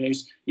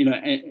scenarios,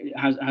 it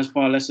has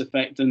far less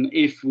effect than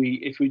if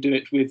we do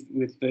it with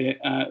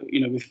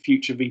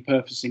future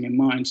repurposing in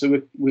mind.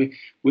 So we're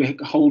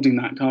holding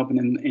that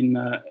carbon in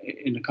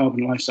a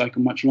carbon life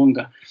cycle much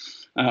longer.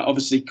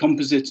 Obviously,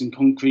 composite and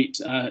concrete,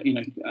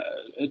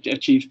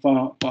 achieve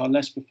far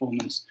less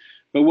performance.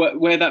 But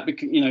where that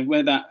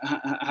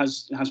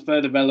has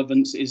further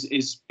relevance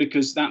is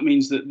because that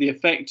means that the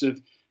effect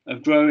of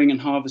growing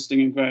and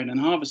harvesting and growing and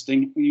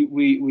harvesting,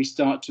 we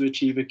start to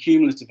achieve a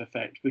cumulative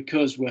effect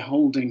because we're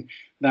holding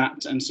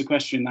that and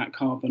sequestering that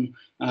carbon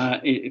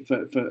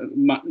for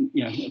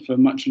a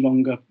much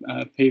longer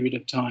period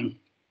of time.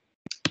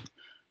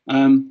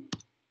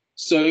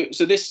 So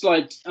this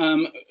slide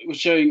was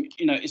showing,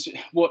 is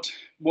what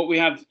we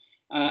have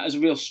as a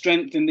real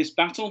strength in this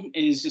battle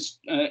is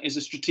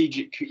a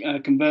strategic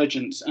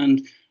convergence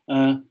and.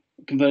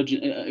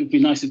 It would be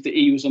nice if the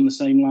E was on the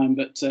same line,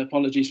 but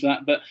apologies for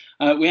that. But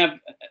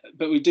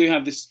we do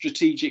have this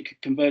strategic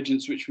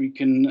convergence which we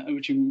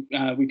can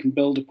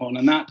build upon,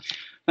 and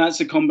that's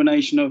a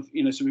combination of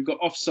so we've got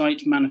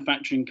off-site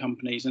manufacturing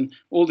companies, and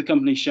all the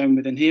companies shown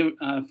within here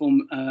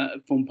form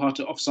part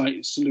of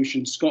Off-Site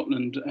Solutions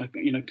Scotland,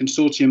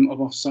 consortium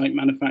of off-site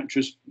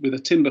manufacturers with a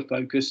timber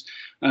focus,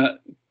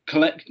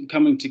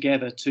 coming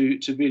together to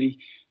really.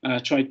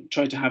 Try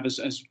to have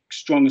as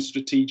strong a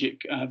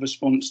strategic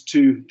response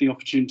to the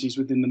opportunities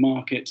within the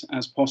market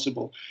as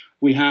possible.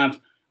 We have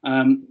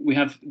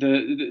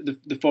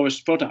the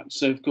forest products.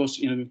 So of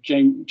course,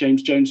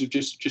 James Jones have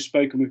just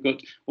spoken. We've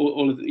got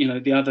all of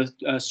the other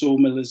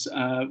sawmillers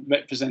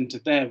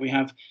represented there. We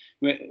have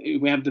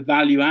the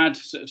value add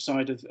sort of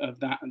side of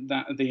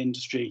the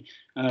industry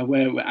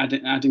where we're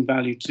adding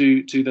value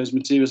to those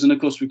materials, and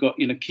of course we've got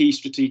key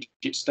strategic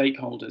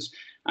stakeholders.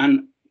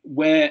 And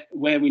where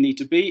we need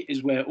to be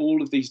is where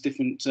all of these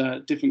different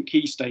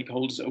key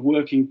stakeholders are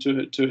working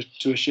to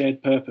a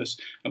shared purpose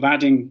of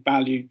adding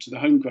value to the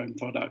homegrown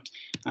product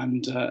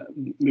and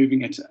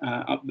moving it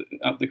up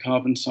the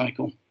carbon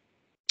cycle.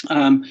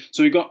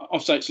 So we've got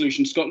Off-Site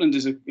Solutions Scotland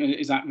is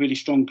that really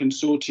strong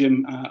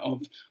consortium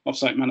of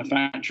off-site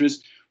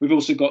manufacturers. We've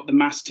also got the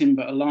Mass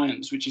Timber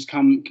Alliance, which has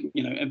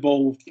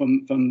evolved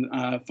from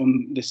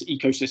this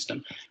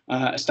ecosystem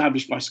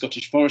established by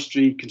Scottish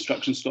Forestry,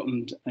 Construction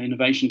Scotland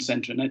Innovation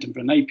Centre in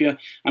Edinburgh Napier,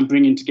 and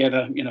bringing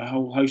together a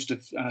whole host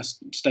of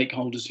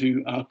stakeholders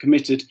who are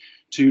committed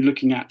to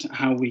looking at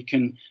how we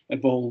can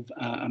evolve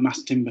a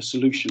mass timber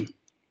solution.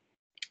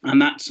 And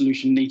that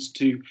solution needs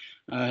to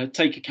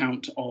take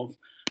account of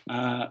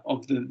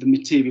the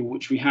material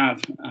which we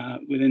have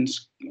within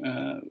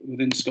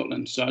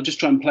Scotland. So I'll just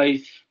try and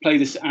play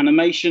this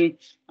animation.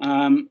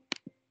 I'll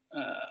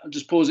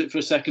just pause it for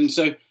a second.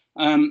 So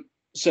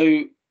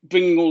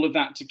bringing all of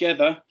that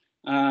together,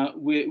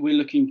 we're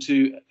looking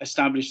to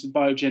establish the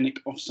Biogenic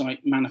Offsite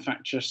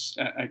Manufacture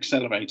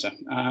Accelerator.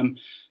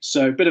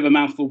 So a bit of a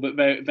mouthful, but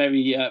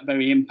very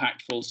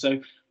impactful.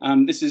 So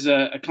this is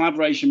a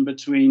collaboration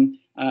between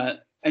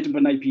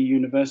Edinburgh Napier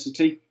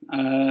University,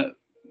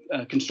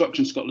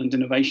 Construction Scotland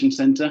Innovation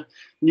Centre,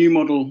 New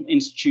Model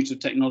Institute of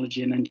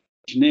Technology and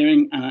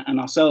Engineering, and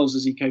ourselves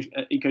as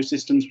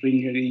Ecosystems,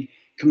 being the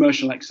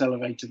commercial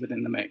accelerator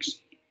within the mix.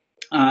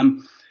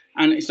 And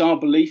it's our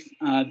belief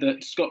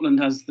that Scotland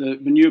has the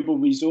renewable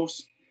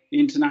resource, the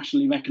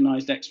internationally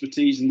recognised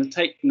expertise and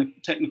the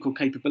technical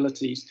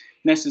capabilities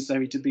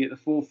necessary to be at the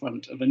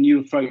forefront of a new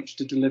approach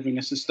to delivering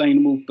a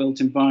sustainable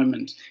built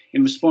environment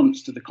in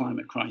response to the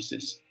climate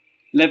crisis.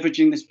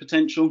 Leveraging this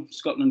potential,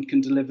 Scotland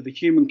can deliver the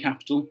human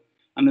capital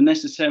and the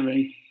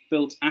necessary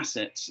built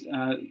assets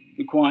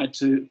required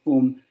to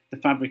form the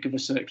fabric of a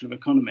circular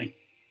economy.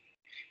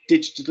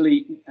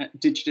 Digitally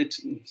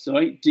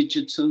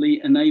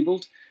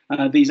enabled,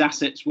 these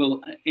assets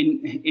will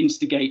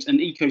instigate an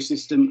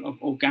ecosystem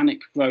of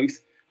organic growth,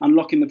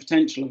 unlocking the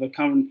potential of a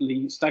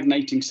currently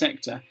stagnating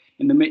sector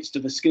in the midst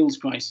of a skills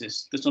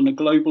crisis that on a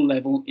global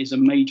level is a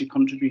major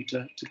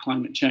contributor to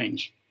climate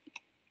change.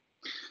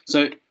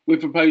 So we're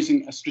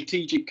proposing a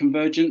strategic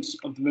convergence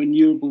of the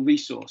renewable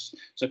resource,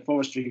 so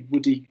forestry,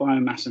 woody,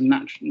 biomass, and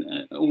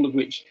all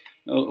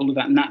of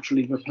that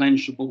naturally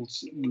replenishable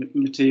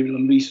material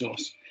and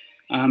resource,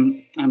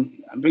 and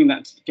bring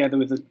that together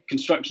with the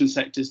construction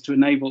sectors to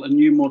enable a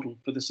new model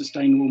for the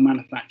sustainable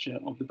manufacture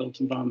of the built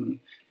environment.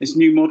 This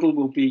new model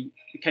will be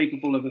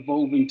capable of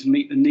evolving to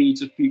meet the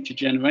needs of future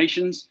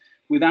generations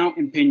without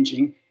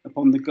impinging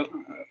upon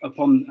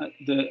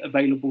the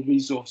available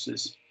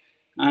resources.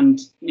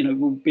 And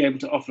we'll be able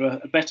to offer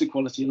a better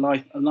quality of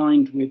life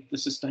aligned with the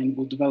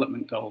Sustainable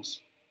Development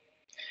Goals.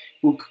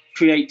 We'll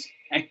create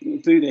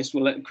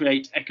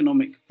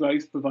economic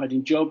growth,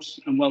 providing jobs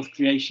and wealth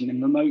creation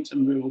in remote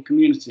and rural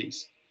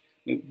communities.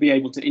 We'll be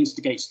able to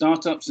instigate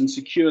startups and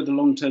secure the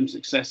long-term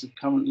success of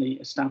currently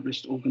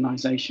established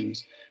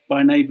organisations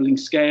by enabling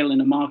scale in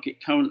a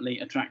market currently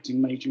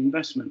attracting major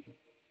investment.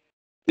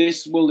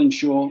 This will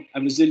ensure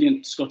a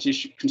resilient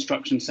Scottish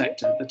construction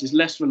sector that is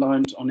less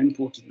reliant on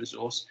imported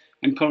resource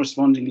and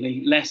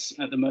correspondingly less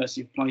at the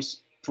mercy of price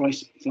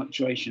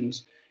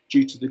fluctuations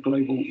due to the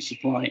global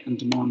supply and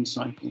demand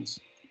cycles.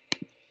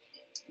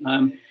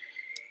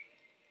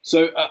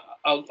 So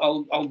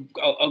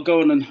I'll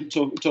go on and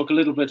talk a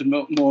little bit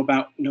more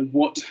about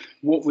what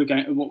we're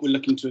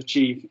looking to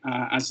achieve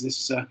as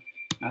this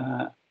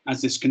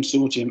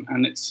consortium,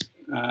 and it's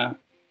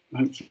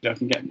hopefully I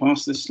can get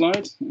past this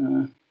slide.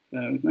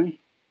 Bear with me.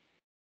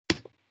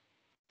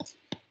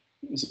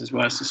 This is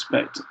where I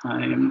suspect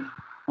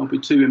I'll be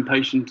too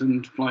impatient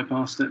and fly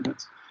past it,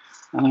 but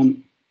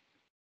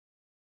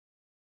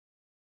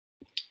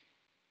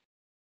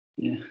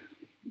Yeah.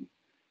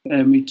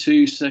 Bear me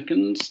 2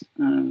 seconds.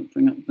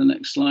 Bring up the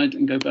next slide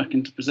and go back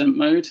into present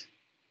mode.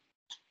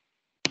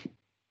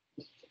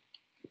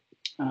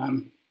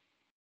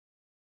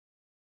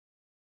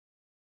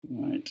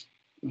 Right.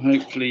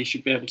 Hopefully you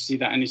should be able to see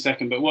that any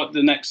second. But what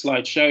the next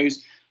slide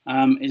shows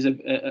is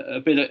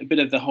a bit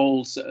of the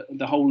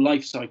whole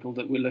life cycle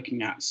that we're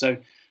looking at. So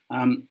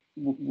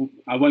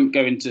I won't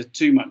go into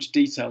too much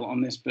detail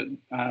on this, but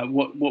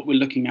what we're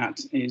looking at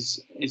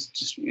is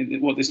just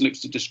what this looks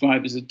to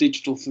describe as a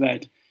digital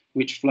thread,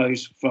 which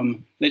flows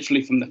from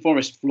literally from the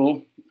forest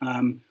floor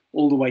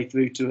all the way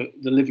through to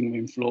the living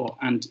room floor.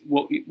 And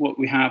what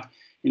we have,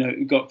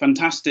 we've got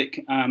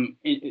fantastic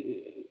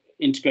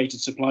integrated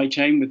supply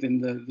chain within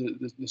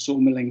the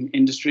sawmilling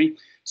industry,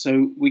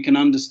 so we can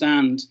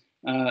understand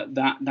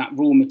that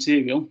raw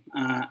material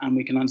and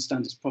we can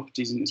understand its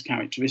properties and its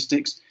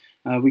characteristics.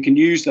 We can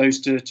use those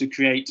to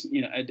create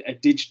a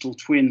digital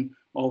twin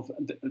of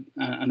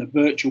and a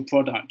virtual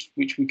product,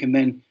 which we can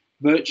then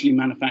virtually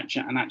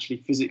manufacture and actually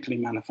physically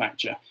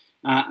manufacture.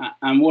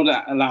 And what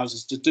that allows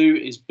us to do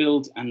is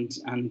build and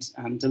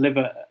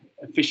deliver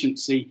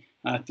efficiency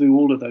through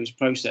all of those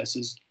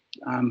processes,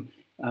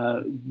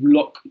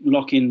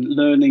 lock in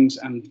learnings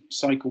and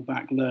cycle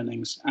back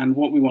learnings. And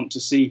what we want to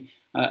see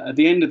at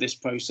the end of this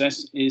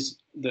process is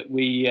that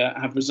we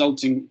have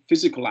resulting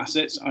physical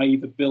assets, i.e.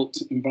 the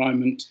built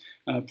environment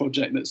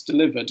project that's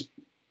delivered,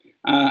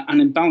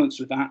 and in balance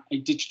with that, a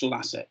digital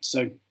asset.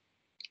 So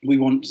we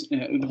want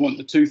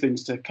the two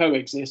things to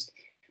coexist,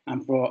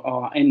 and for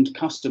our end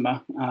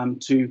customer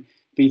to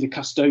be the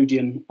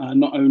custodian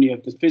not only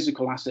of the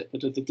physical asset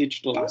but of the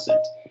digital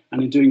asset.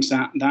 And in doing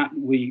that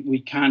we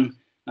can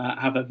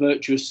have a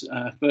virtuous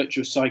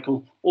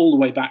cycle all the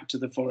way back to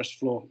the forest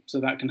floor. So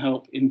that can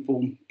help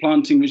inform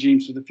planting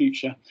regimes for the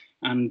future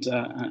and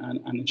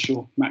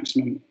ensure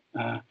maximum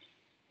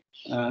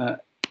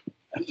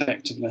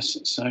effectiveness.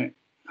 So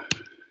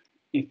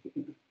it'd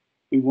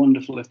be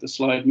wonderful if the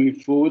slide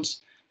moved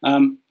forwards.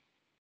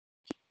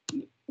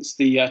 It's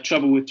the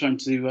trouble with trying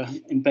to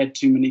embed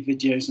too many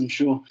videos, I'm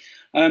sure.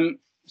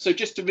 So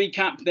just to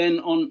recap then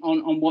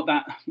on what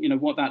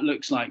that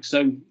looks like.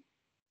 So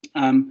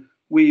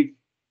we're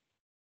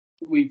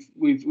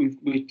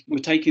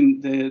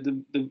taking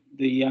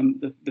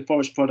the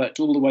forest product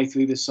all the way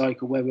through this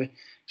cycle, where we're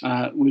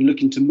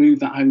looking to move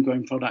that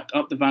homegrown product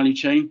up the value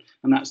chain,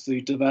 and that's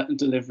through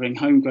delivering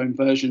homegrown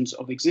versions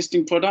of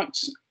existing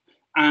products,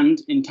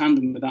 and in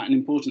tandem with that, and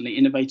importantly,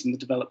 innovating the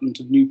development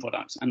of new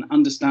products and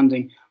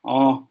understanding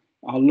our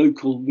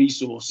local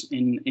resource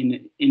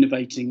in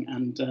innovating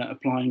and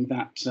applying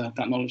that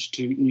knowledge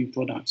to new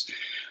products.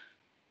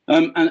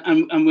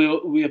 And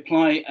we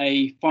apply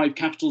a 5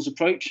 capitals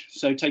approach,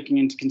 so taking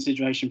into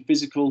consideration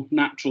physical,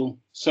 natural,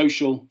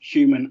 social,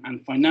 human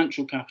and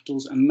financial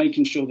capitals, and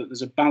making sure that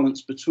there's a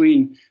balance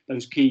between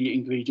those key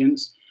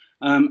ingredients,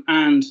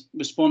 and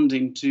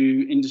responding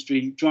to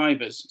industry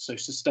drivers, so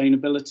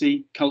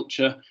sustainability,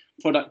 culture,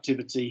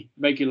 productivity,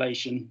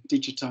 regulation,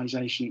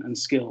 digitization and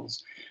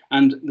skills.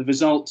 And the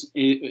result,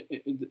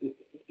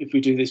 if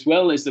we do this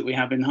well, is that we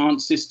have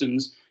enhanced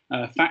systems,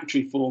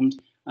 factory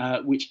formed,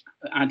 which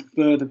add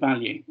further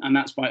value, and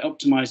that's by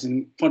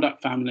optimizing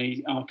product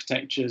family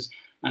architectures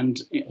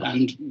and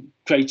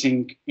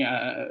creating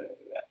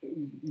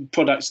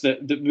products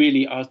that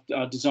really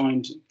are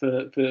designed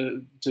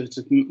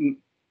to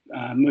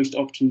most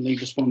optimally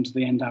respond to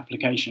the end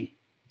application.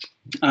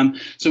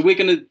 So we're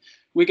going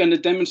to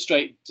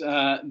demonstrate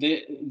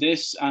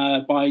this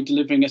by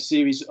delivering a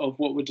series of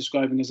what we're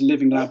describing as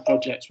living lab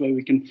projects, where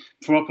we can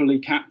properly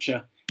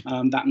capture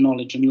that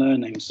knowledge and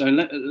learning. So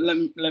let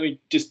me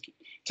just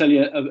tell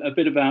you a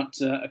bit about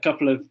a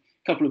couple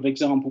of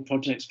example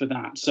projects for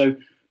that. So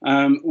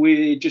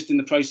we're just in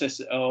the process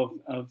of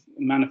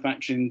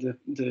manufacturing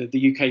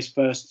the UK's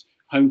first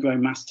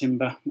homegrown mass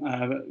timber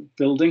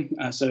building.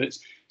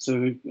 So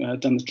we've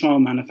done the trial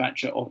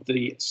manufacture of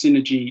the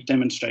Synergy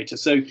demonstrator.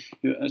 So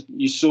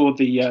you saw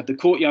the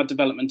courtyard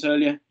development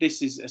earlier.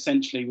 This is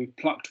essentially, we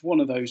plucked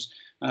one of the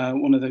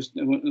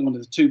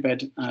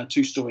 2-bed,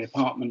 2-story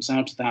apartments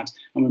out of that,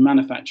 and we're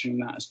manufacturing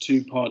that as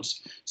 2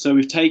 pods. So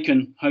we've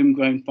taken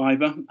homegrown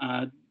fibre,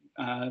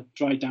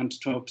 dried down to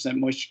 12%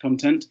 moisture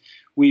content.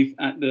 We've,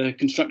 at the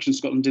Construction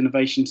Scotland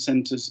Innovation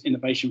Centre's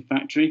Innovation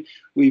Factory,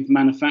 we've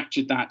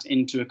manufactured that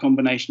into a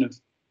combination of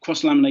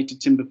cross-laminated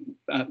timber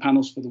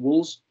panels for the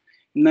walls,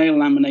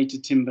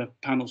 nail-laminated timber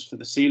panels for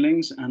the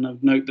ceilings, and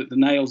I'd note that the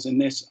nails in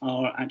this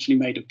are actually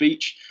made of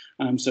beech,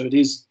 so it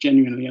is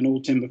genuinely an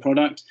all-timber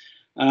product.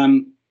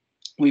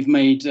 We've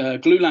made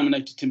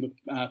glue-laminated timber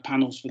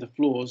panels for the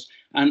floors,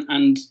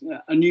 and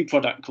a new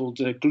product called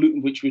glue,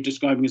 which we're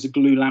describing as a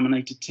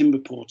glue-laminated timber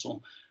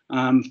portal,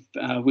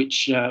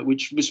 which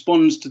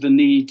responds to the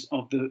need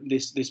of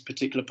this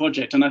particular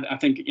project. And I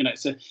think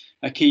it's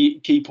a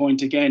key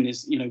point again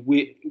is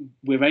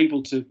we're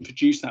able to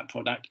produce that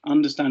product,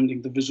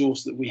 understanding the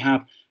resource that we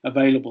have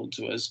available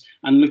to us,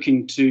 and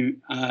looking to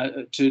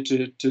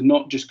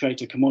not just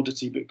create a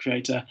commodity but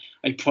create a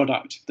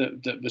product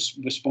that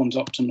responds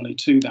optimally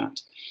to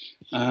that.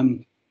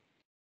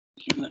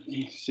 Let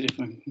me see if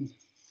I can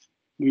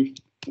move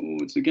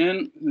forwards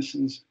again. This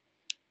is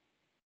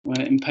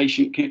where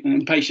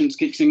impatience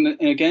kicks in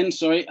again.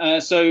 Sorry.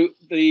 So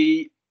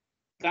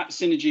that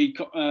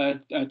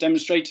synergy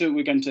demonstrator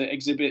we're going to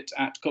exhibit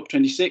at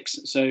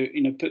COP26. So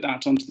put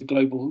that onto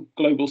the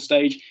global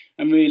stage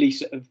and really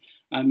sort of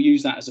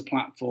use that as a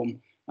platform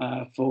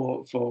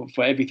for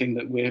everything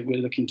that we're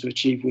looking to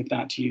achieve with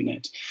that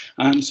unit.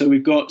 So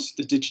we've got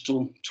the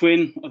digital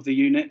twin of the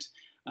unit.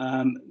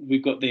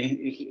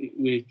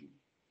 We're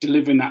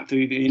delivering that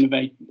through the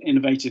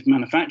innovative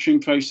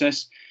manufacturing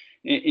process.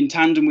 In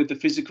tandem with the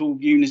physical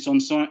unit on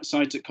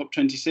site at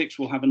COP26,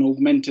 we'll have an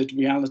augmented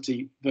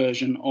reality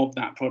version of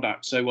that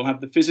product. So we'll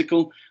have the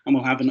physical and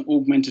we'll have an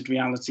augmented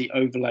reality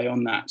overlay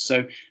on that.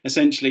 So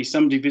essentially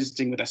somebody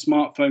visiting with a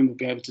smartphone will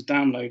be able to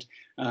download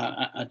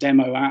a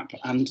demo app,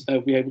 and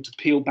they'll be able to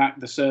peel back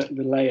the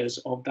layers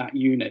of that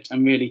unit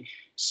and really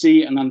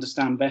see and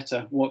understand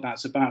better what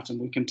that's about. And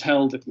we can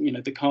tell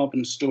the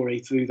carbon story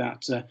through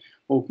that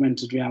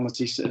augmented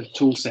reality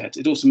tool set.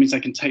 It also means they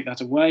can take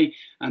that away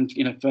and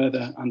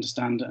further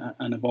understand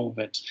and evolve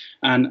it.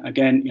 And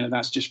again,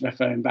 that's just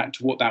referring back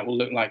to what that will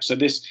look like. So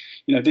this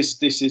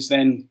is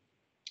then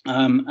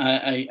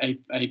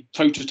a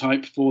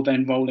prototype for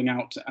then rolling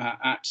out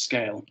at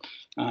scale.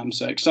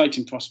 So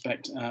exciting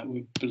prospect,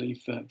 we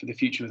believe, for the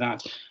future of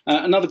that.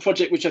 Another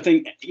project which I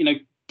think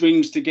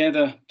brings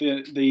together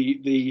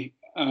the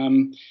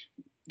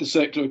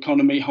circular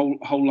economy,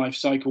 whole life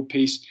cycle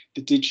piece,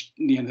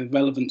 the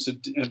relevance of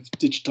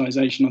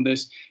digitization on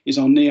this is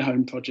our near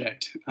home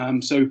project.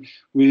 So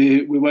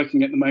we're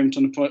working at the moment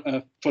on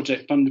a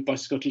project funded by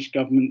Scottish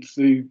Government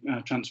through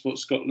Transport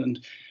Scotland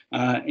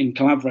in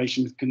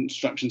collaboration with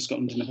Construction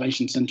Scotland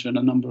Innovation Centre and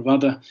a number of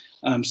other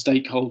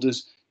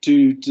stakeholders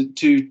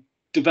to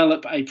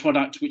develop a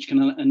product which can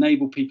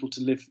enable people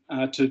to live,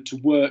 to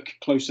work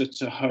closer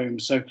to home.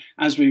 So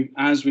as we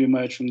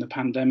emerge from the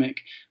pandemic,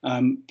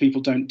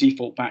 people don't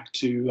default back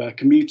to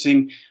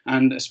commuting,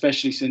 and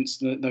especially since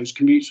those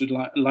commutes would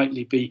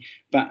likely be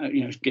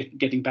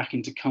getting back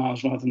into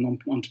cars rather than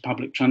onto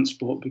public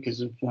transport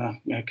because of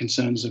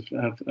concerns of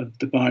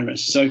the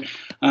virus. So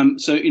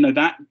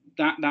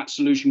that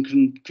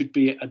solution could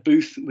be a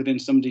booth within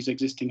somebody's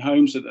existing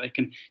home so that they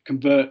can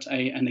convert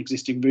an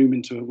existing room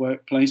into a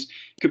workplace.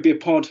 It could be a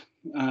pod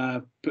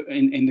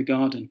in the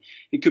garden.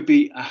 It could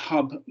be a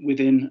hub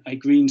within a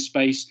green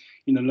space,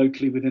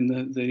 locally within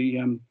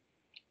the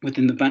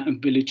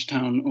village,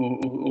 town,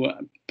 or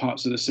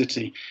parts of the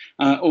city,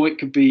 or it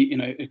could be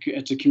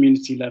at a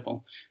community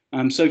level.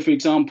 So, for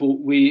example,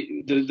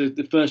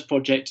 the first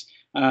project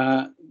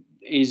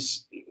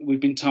we've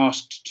been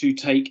tasked to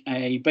take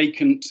a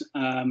vacant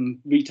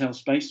retail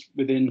space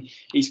within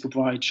East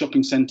Kilbride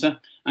shopping centre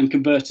and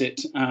convert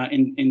it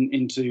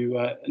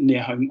into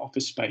near home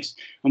office space.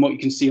 And what you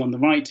can see on the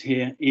right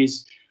here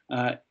is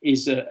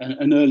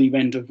an early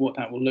render of what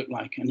that will look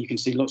like. And you can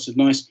see lots of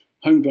nice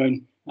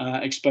homegrown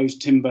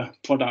exposed timber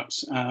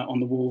products on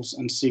the walls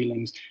and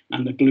ceilings,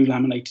 and the glue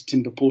laminated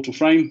timber portal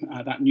frame,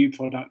 that new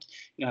product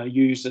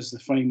used as the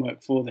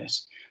framework for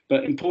this.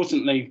 But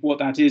importantly, what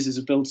that is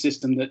a build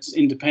system that's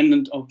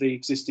independent of the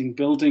existing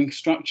building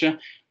structure,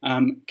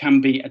 can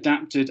be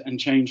adapted and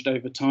changed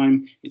over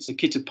time. It's a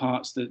kit of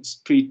parts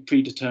that's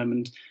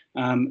predetermined,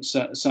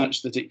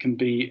 such that it can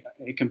be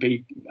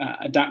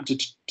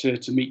adapted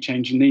to meet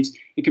changing needs.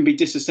 It can be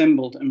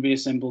disassembled and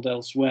reassembled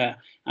elsewhere,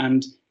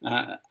 and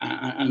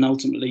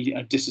ultimately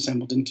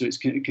disassembled into its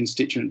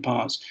constituent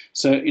parts.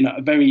 So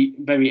a very,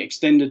 very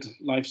extended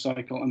life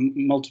cycle and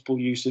multiple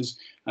uses,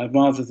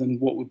 rather than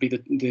what would be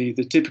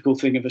the typical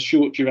thing of a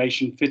short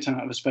duration fit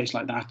out of a space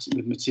like that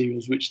with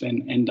materials which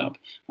then end up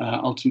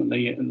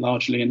ultimately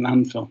largely in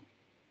landfill.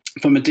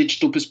 From a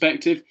digital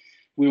perspective,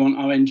 we want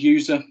our end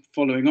user,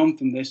 following on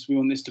from this, we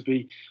want this to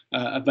be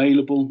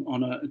available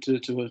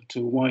to a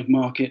wide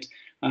market,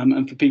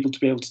 and for people to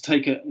be able to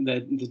take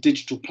the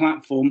digital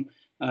platform,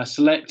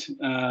 select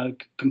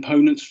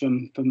components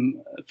from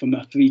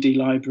a 3D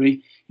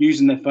library,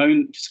 using their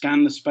phone,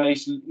 scan the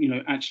space,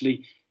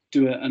 actually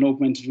do an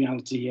augmented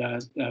reality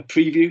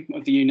preview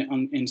of the unit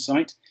in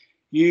site.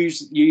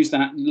 Use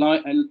that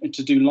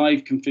to do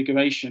live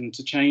configuration,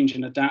 to change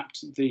and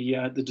adapt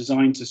the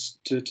design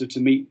to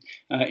meet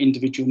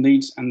individual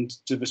needs and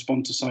to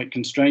respond to site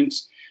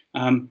constraints.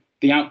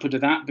 The output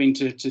of that being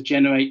to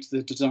generate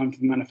the design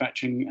for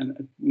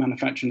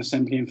manufacturing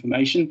assembly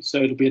information.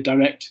 So it'll be a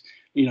direct,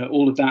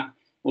 all of the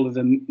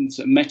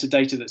sort of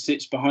metadata that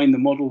sits behind the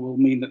model will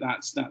mean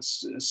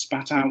that's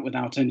spat out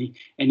without any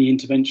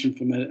intervention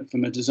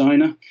from a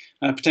designer.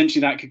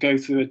 Potentially that could go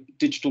through a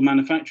digital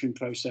manufacturing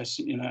process,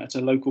 at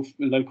a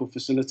local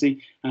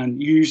facility,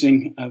 and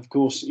using, of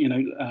course,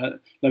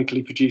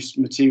 locally produced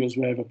materials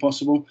wherever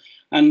possible.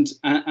 And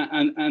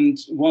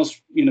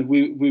whilst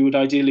we would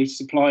ideally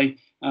supply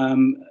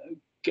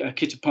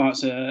kit of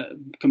parts,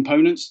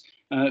 components,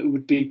 it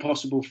would be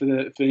possible for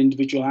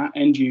individual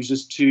end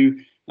users to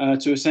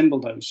assemble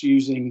those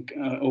using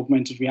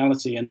augmented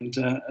reality and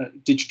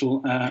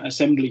digital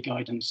assembly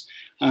guidance.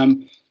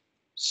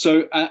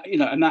 So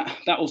and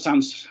that all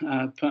sounds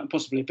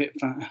possibly a bit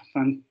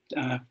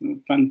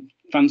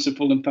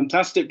fanciful and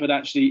fantastic, but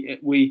actually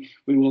we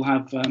will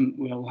have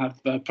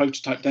a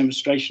prototype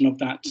demonstration of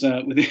that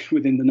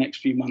within the next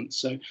few months.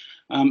 So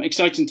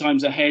exciting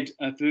times ahead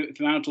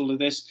throughout all of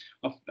this.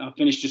 I'll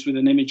finish just with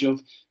an image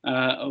of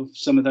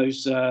some of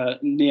those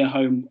near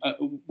home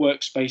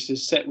workspaces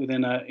set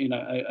within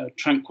a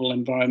tranquil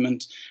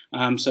environment.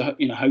 So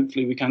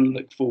hopefully we can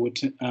look forward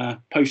to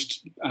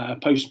post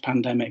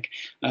pandemic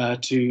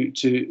to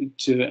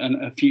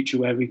a future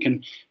where we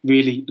can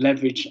really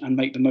leverage and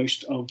make the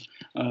most of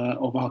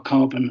our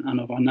carbon and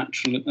of our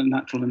natural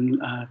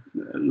and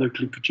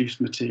locally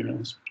produced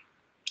materials.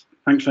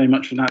 Thanks very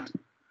much for that.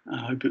 I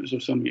hope it was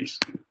of some use.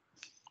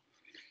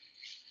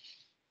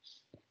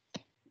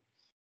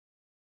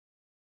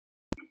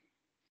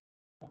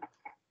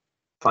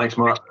 Thanks,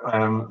 Mark.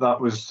 That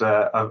was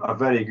a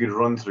very good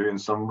run through and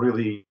some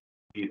really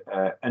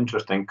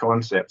interesting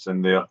concepts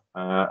in there.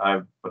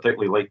 I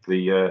particularly like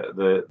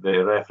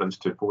the reference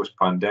to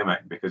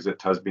post-pandemic, because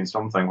it has been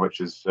something which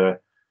has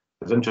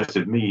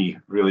interested me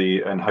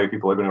really in how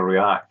people are going to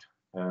react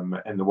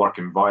in the work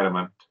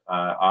environment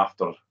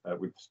after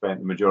we've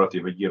spent the majority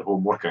of a year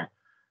home working.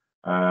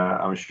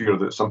 I'm sure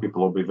that some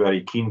people will be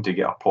very keen to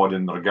get a pod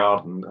in their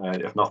garden,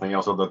 if nothing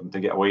else other than to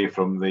get away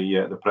from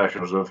the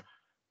pressures of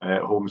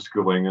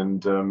homeschooling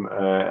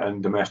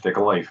and domestic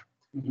life.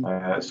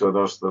 So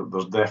there's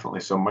definitely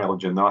some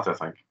mileage in that, I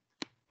think.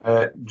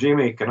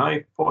 Jamie, can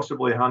I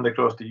possibly hand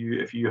across to you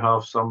if you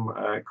have some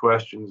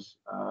questions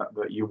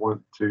that you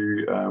want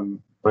to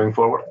bring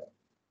forward?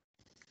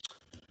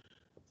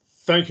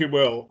 Thank you,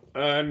 Will,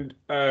 and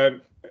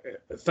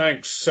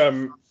thanks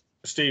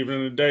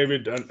Stephen and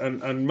David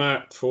and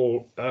Matt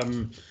for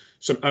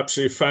some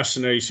absolutely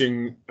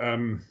fascinating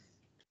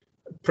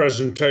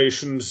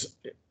presentations.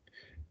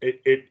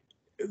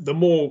 The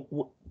more,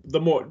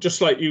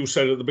 just like you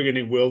said at the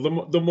beginning, Will,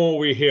 the more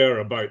we hear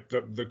about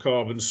the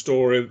carbon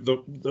story,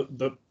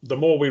 the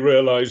more we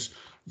realise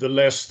the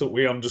less that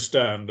we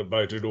understand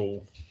about it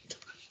all.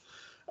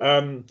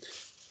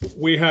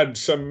 We had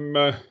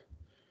some.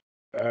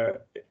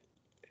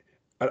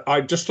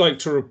 I'd just like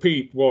to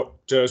repeat what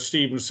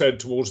Stephen said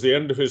towards the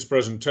end of his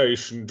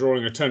presentation,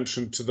 drawing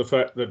attention to the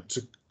fact that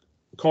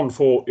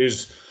Confor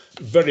is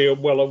very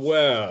well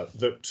aware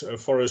that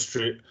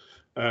forestry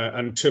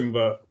and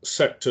timber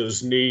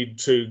sectors need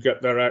to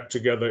get their act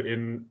together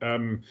in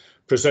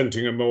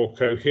presenting a more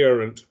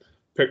coherent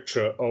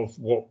picture of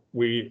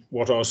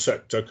what our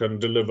sector can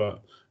deliver,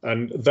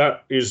 and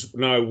that is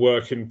now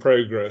work in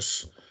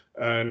progress,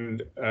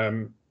 and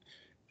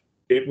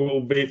it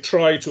will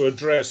try to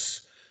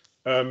address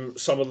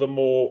some of the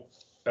more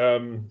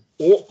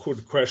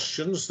awkward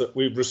questions that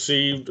we've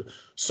received,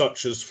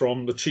 such as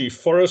from the Chief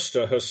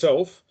Forester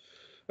herself,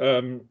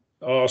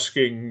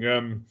 asking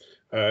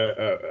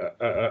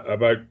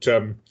about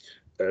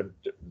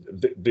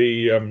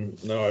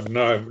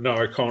no,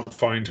 I can't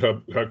find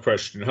her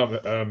question.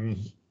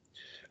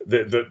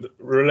 The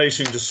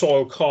relating to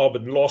soil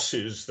carbon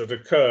losses that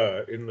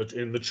occur in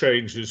the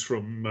changes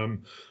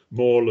from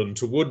moorland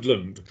to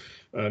woodland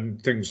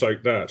and things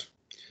like that.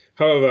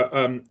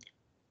 However,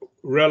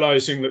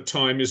 realizing that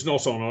time is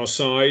not on our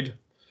side,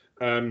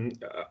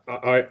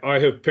 I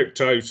have picked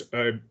out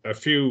a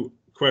few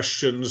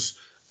questions,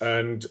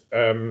 and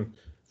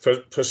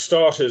for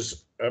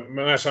starters,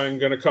 Matt, I'm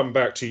going to come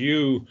back to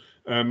you.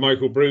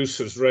 Michael Bruce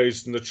has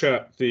raised in the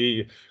chat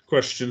the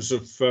questions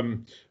of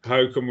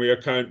how can we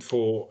account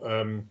for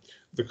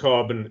the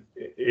carbon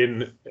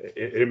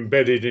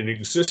embedded in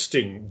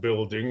existing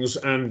buildings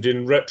and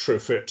in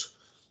retrofit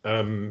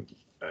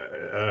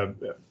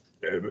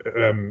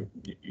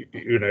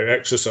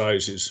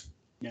exercises.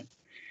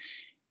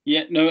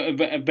 Yeah, no,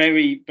 a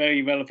very,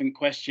 very relevant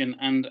question,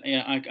 and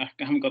I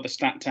haven't got the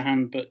stat to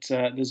hand, but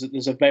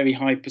there's a very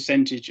high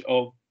percentage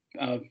of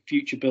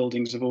future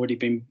buildings have already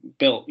been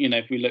built.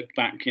 If we look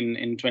back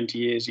in 20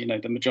 years,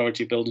 the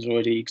majority of buildings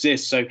already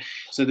exist. So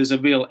there's a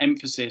real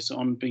emphasis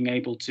on being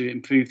able to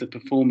improve the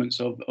performance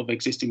of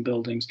existing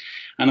buildings.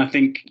 And I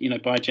think,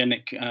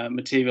 biogenic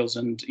materials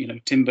and,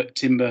 timber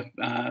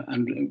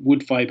and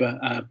wood fiber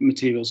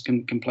materials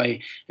can play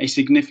a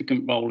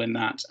significant role in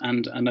that.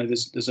 And I know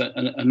there's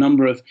a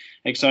number of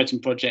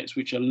exciting projects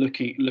which are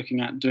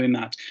looking at doing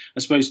that. I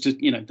suppose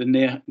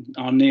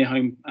our near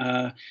home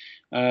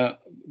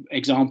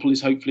example is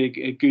hopefully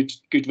a good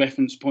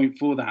reference point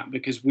for that,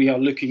 because we are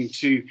looking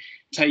to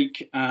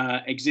take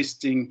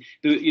existing,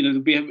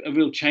 there'll be a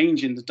real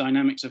change in the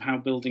dynamics of how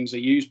buildings are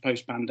used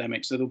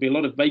post-pandemic. So there'll be a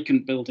lot of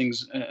vacant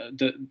buildings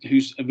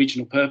whose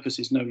original purpose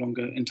is no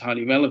longer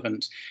entirely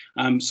relevant.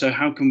 So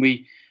how can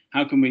we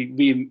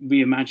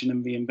reimagine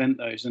and reinvent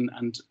those?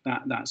 And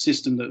that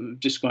system that we've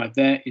described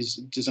there is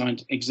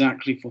designed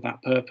exactly for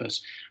that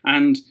purpose.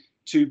 And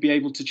to be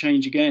able to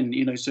change again.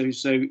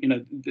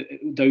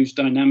 Those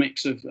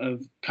dynamics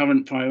of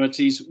current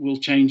priorities will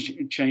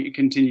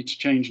continue to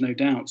change, no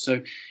doubt.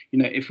 So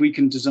if we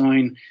can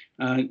design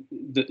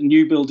the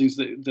new buildings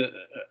that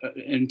are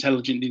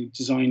intelligently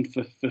designed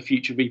for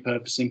future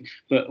repurposing,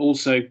 but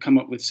also come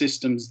up with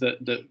systems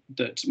that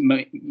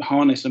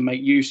harness and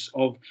make use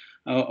of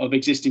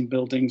existing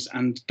buildings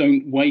and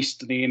don't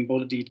waste the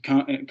embodied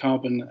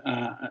carbon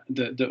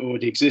that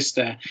already exists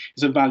there,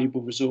 is a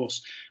valuable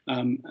resource.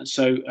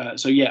 Hopefully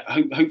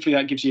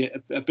that gives you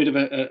a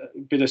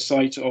bit of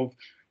sight of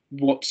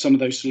what some of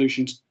those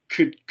solutions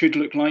could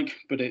look like,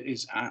 but it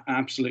is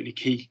absolutely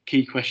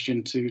key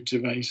question to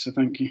raise. So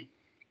thank you.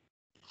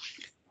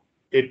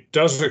 It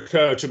does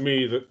occur to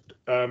me that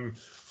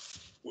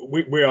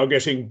we are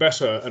getting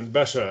better and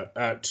better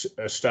at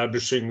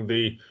establishing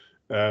the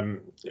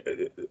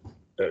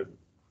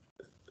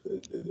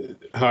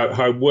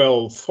how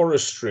well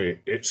forestry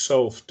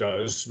itself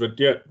does, but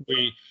yet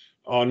we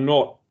are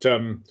not.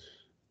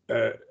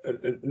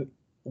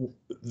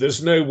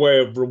 There's no way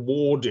of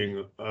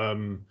rewarding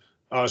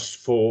us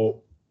for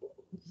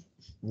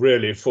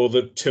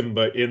the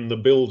timber in the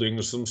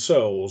buildings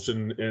themselves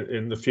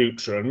in the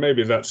future, and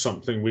maybe that's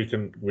something we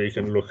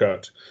can look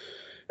at.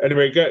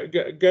 Anyway,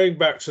 going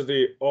back to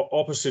the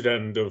opposite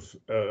end of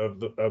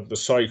the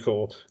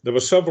cycle, there were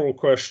several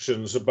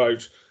questions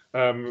about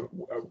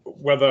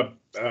whether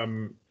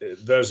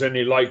there's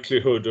any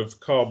likelihood of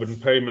carbon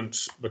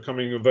payments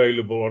becoming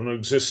available on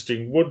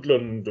existing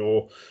woodland,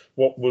 or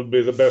what would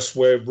be the best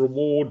way of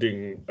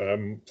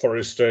rewarding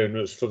forest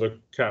owners for the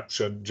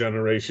capture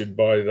generated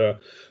by the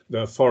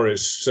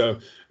forests.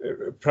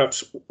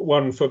 Perhaps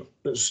one for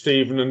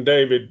Stephen and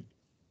David.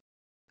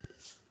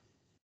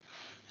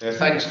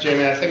 Thanks,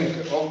 Jamie. I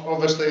think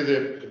obviously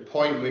the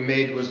point we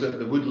made was that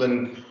the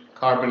Woodland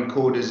Carbon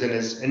Code is in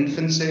its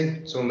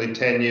infancy. It's only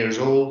 10 years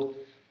old.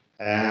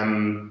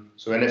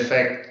 So in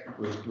effect,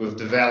 we've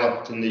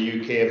developed in the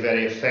UK a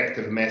very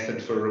effective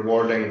method for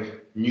rewarding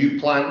new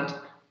plant,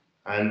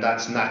 and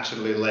that's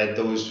naturally led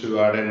those who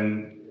are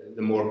in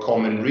the more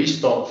common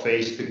restock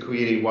phase to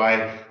query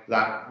why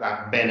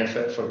that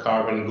benefit for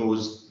carbon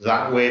goes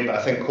that way. But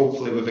I think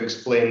hopefully we've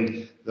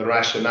explained the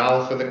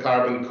rationale for the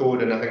carbon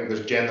code, and I think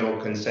there's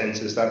general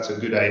consensus that's a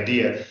good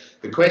idea.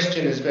 The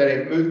question is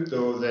very moot,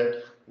 though,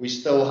 that we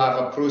still have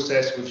a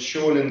process. We've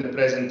shown in the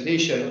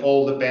presentation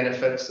all the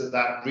benefits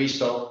that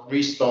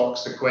restock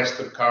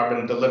sequestered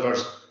carbon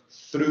delivers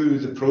through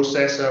the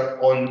processor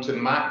onto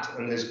Matt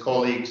and his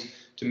colleagues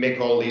to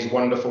make all these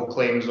wonderful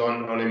claims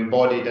on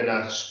embodied in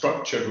a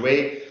structured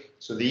way.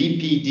 So the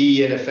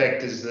EPD in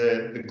effect is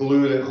the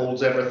glue that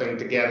holds everything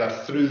together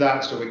through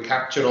that, so we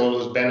capture all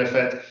those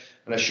benefits.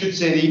 And I should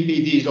say the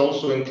EPD is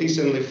also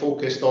increasingly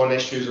focused on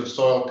issues of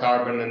soil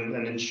carbon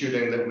and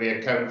ensuring that we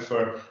account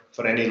for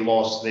any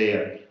loss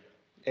there.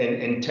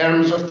 In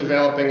terms of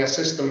developing a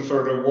system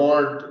for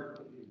reward,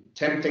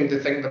 tempting to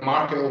think the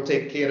market will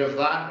take care of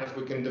that if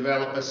we can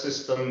develop a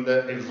system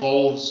that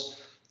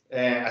evolves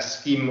a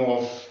scheme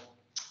of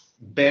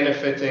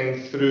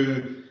benefiting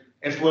through.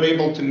 If we're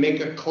able to make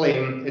a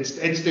claim,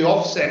 it's the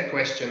offset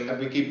question that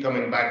we keep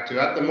coming back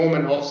to. At the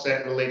moment,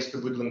 offset relates to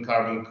Woodland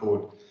Carbon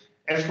Code.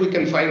 If we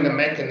can find a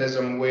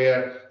mechanism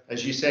where,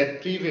 as you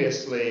said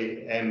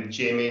previously,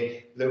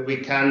 Jamie, that we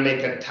can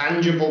make a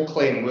tangible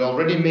claim. We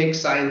already make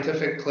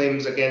scientific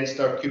claims against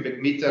our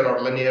cubic meter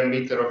or linear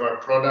meter of our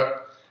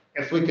product.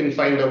 If we can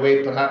find a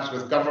way, perhaps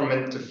with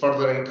government, to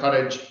further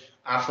encourage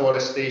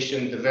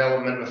afforestation,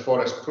 development of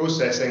forest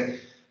processing,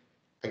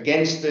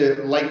 against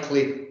the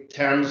likely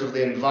terms of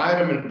the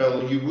Environment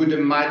Bill, you would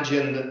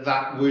imagine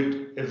that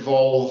would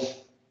evolve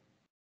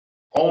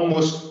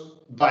almost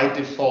by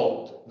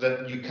default,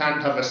 that you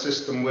can't have a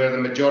system where the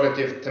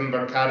majority of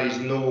timber carries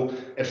no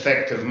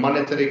effective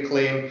monetary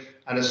claim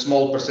and a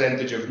small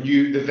percentage of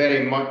the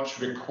very much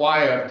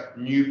required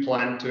new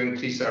plant to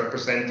increase our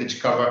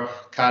percentage cover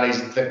carries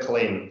the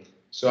claim.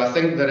 So I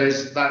think I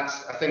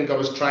think I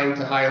was trying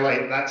to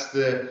highlight that's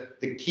the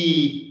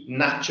key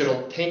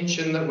natural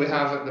tension that we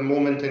have at the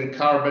moment in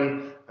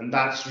carbon. And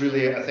that's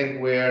really, I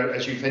think, where,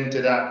 as you've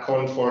hinted at,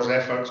 CONFOR's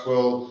efforts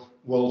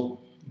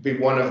will be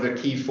one of the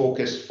key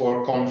focus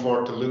for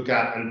CONFOR to look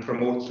at and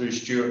promote through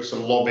Stuart,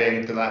 some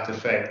lobbying to that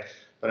effect.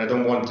 But I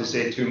don't want to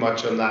say too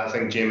much on that. I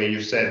think, Jamie,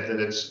 you've said that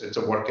it's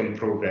a work in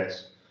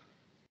progress.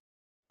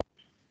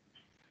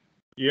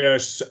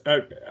 Yes,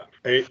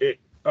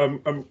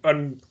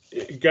 and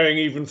going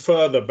even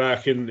further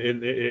back in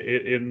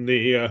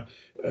the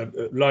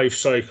life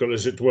cycle,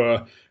 as it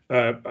were.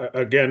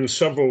 Again,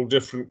 several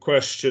different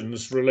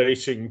questions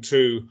relating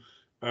to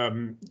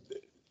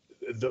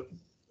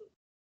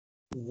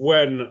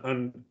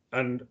when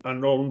and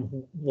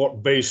on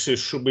what basis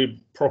should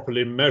we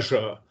properly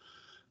measure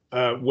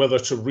whether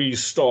to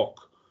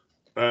restock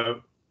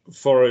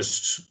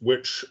forests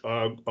which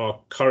are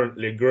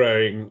currently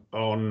growing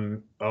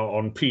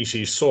on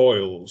peaty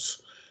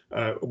soils.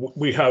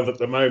 We have at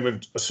the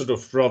moment a sort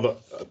of rather,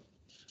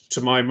 to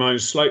my mind,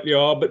 slightly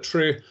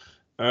arbitrary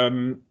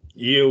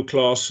yield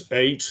class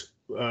 8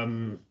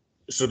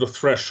 sort of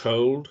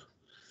threshold,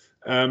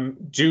 Do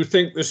you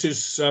think this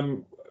is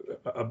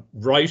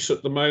right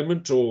at the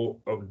moment, or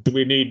do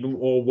we need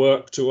more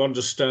work to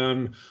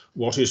understand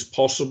what is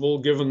possible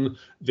given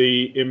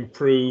the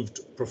improved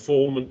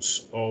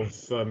performance of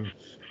the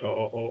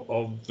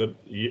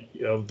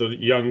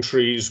young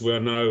trees we're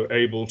now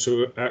able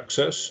to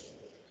access?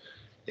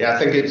 Yeah, I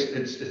think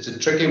it's a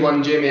tricky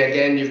one, Jamie.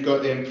 Again, you've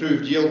got the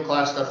improved yield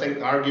class. I think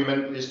the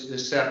argument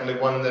is certainly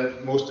one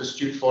that most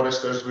astute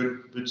foresters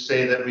would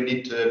say that we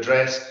need to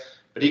address.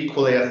 But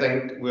equally, I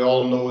think we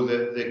all know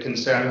that the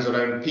concerns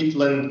around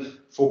peatland,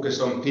 focus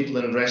on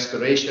peatland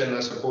restoration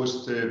as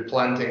opposed to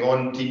planting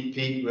on deep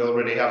peat. We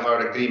already have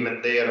our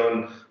agreement there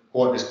on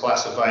what is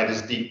classified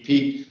as deep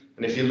peat.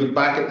 And if you look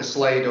back at the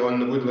slide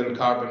on the Woodland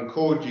Carbon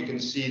Code, you can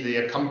see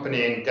the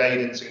accompanying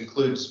guidance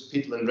includes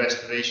peatland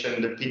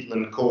restoration, the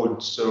peatland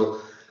code.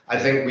 So I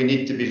think we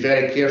need to be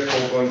very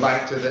careful going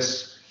back to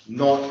this,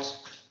 not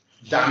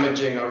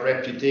damaging our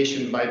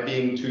reputation by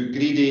being too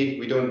greedy.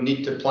 We don't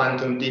need to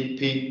plant on deep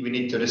peat. We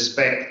need to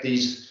respect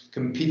these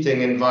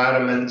competing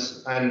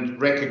environments and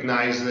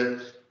recognize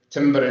that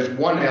timber is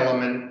one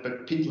element,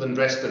 but peatland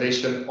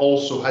restoration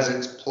also has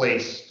its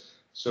place.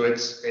 So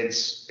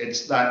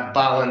it's that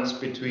balance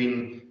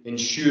between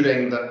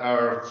ensuring that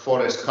our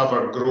forest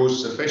cover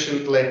grows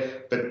sufficiently,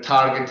 but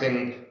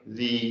targeting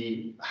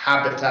the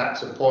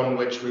habitats upon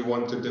which we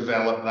want to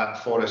develop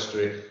that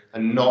forestry,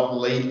 and not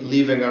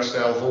leaving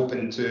ourselves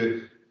open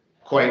to,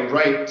 quite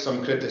right,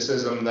 some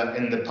criticism that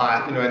in the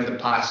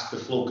past, the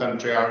flow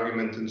country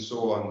argument and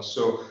so on.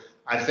 So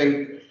I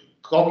think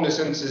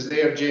cognizance is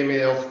there,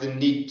 Jamie, of the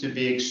need to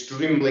be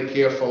extremely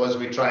careful as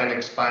we try and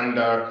expand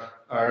our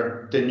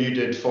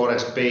denuded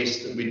forest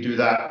base, that we do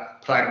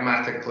that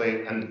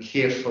pragmatically and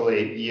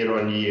carefully year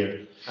on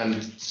year.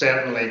 And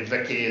certainly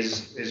Vicky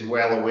is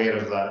well aware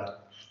of that.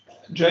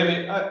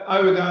 Jamie, I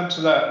would add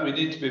to that, we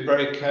need to be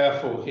very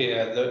careful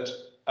here that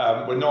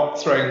we're not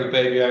throwing the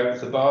baby out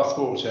with the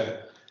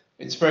bathwater.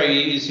 It's very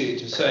easy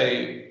to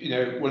say,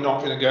 we're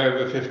not going to go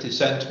over 50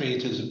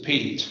 centimetres of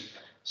peat,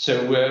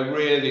 so we're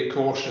really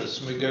cautious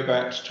and we go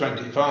back to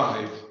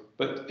 25.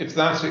 But if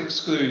that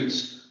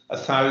excludes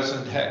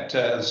 1,000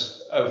 hectares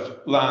of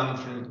land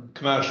from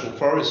commercial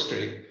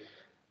forestry,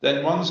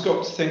 then one's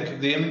got to think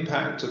of the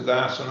impact of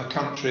that on a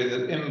country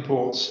that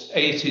imports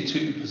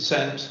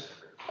 82%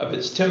 of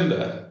its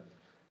timber,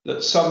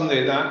 that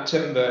suddenly that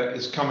timber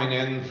is coming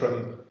in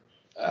from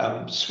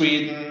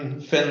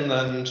Sweden,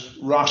 Finland,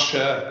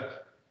 Russia,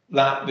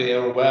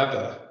 Latvia, or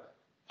wherever,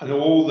 and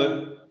all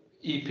the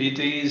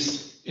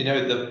EPDs,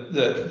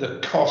 the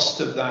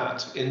cost of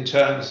that in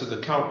terms of the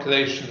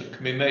calculation that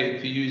can be made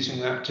for using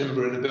that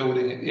timber in a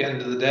building at the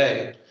end of the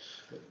day.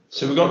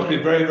 So we've got to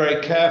be very,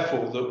 very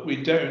careful that we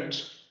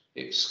don't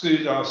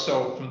exclude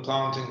ourselves from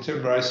planting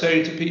timber. I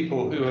say to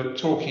people who are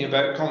talking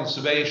about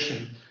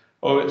conservation,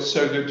 oh, it's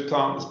so good to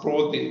plant with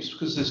broadleaves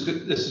because this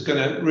is going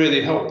to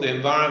really help the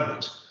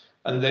environment,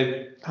 and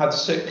they've had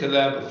Sitka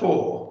there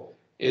before,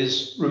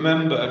 is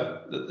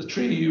remember that the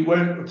tree you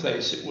won't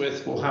replace it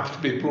with will have to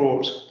be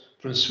brought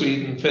from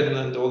Sweden,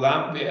 Finland or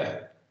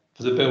Latvia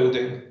for the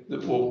building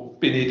that will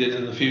be needed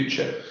in the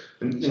future.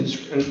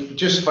 And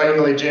just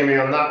finally, Jamie,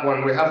 on that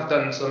one, we have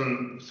done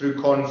some, through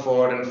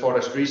Confor and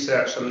Forest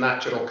Research, some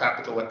natural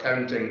capital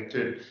accounting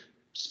to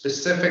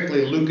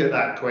specifically look at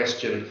that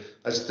question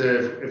as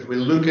to, if we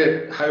look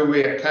at how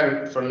we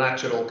account for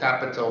natural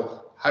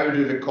capital, how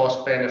do the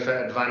cost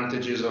benefit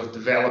advantages of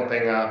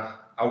developing a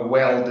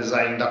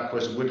well-designed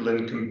upwards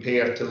woodland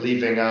compare to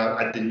leaving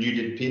a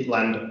denuded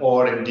peatland,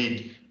 or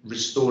indeed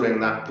restoring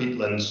that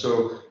peatland.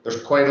 So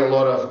there's quite a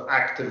lot of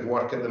active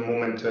work at the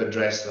moment to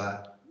address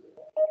that.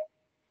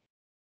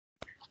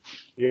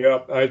 Yeah,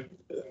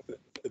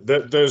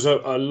 there's a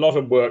lot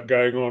of work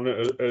going on,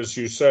 as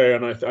you say,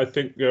 and I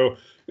think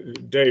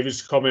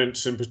David's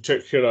comments in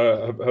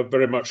particular have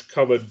very much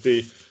covered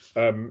the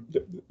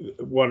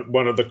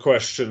one of the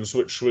questions,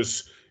 which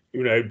was,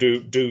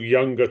 do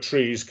younger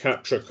trees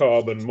capture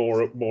carbon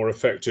more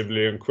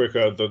effectively and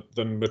quicker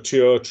than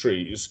mature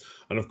trees?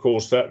 And of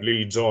course that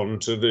leads on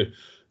to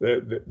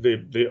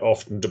the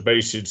often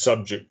debated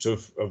subject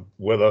of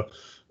whether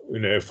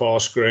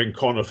fast-growing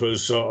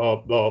conifers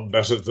are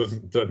better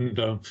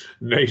than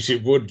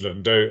native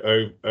woodland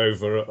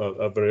over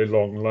a very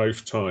long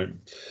lifetime.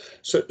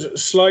 So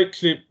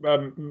slightly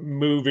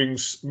moving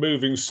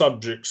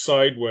subject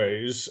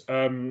sideways.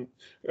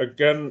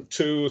 Again,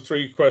 2 or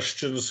 3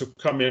 questions have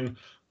come in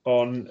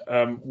on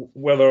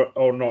whether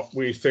or not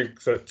we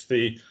think that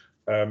the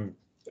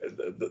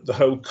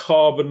whole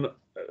carbon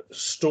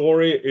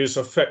story is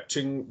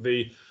affecting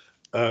the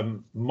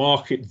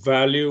market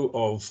value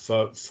of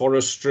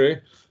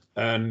forestry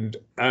and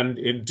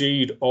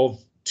indeed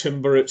of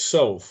timber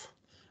itself.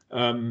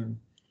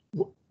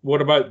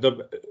 What about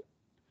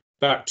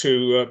back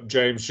to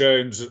James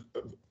Jones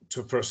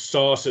for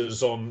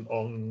starters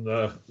on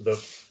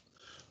the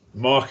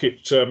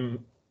market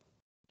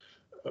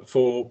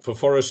for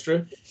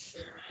forestry?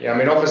 Yeah, I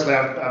mean, obviously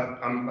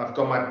I've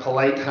got my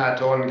polite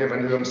hat on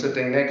given who I'm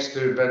sitting next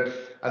to, but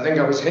I think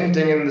I was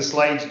hinting in the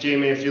slides,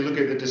 Jamie, if you look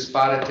at the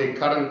disparity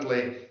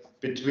currently,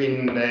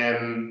 between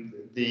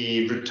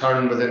the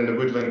return within the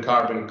woodland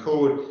carbon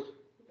code.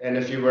 And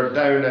if you were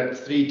down at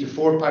 £3 to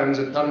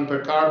 £4 a tonne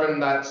per carbon,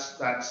 that's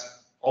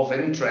of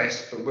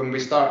interest. But when we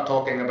start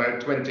talking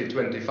about 20,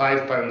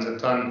 £25 a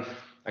tonne,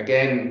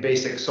 again,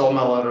 basic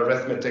sawmiller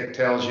arithmetic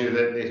tells you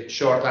that the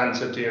short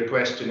answer to your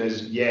question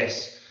is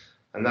yes.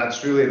 And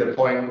that's really the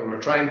point we we're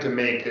trying to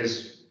make,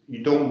 is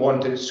you don't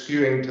want it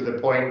skewing to the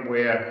point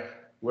where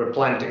we're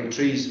planting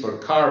trees for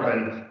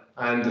carbon,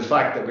 and the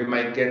fact that we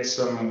might get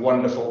some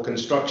wonderful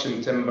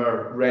construction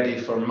timber ready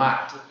for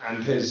Matt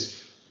and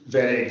his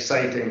very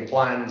exciting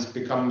plans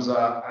becomes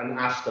an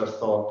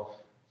afterthought.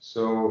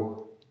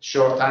 So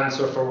short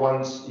answer for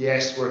once,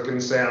 yes, we're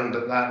concerned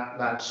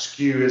that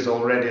skew is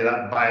already,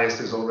 that bias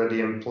is already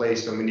in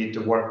place, and we need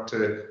to work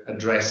to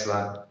address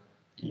that.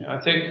 Yeah,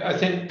 I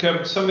think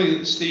something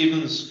that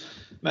Stephen's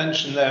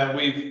mentioned there,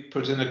 we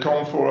put in a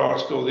Confor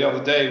article the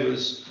other day,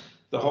 was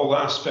the whole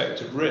aspect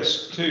of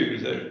risk too.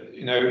 That,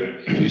 you know,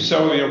 if you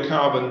sell your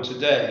carbon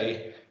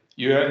today,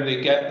 you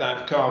only get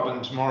that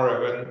carbon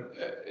tomorrow, and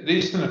at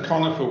least in a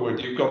conifer wood,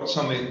 you've got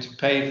something to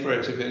pay for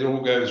it if it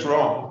all goes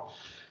wrong.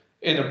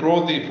 In a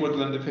broadleaf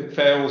woodland, if it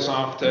fails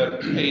after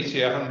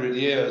 80, 100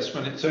 years,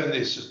 when it's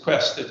only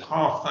sequestered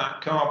half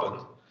that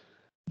carbon,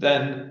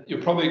 then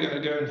you're probably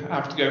going to go and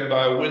have to go and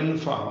buy a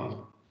wind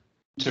farm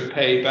to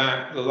pay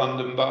back the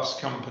London Bus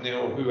Company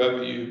or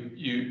whoever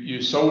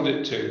you sold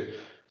it to.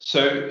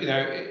 So, you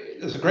know,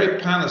 there's a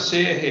great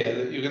panacea here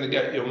that you're going to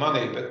get your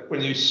money, but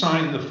when you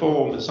sign the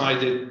form, as I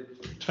did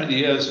 20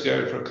 years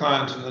ago for a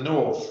client in the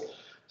north,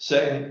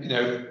 saying, you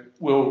know,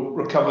 we'll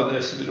recover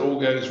this if it all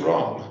goes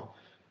wrong,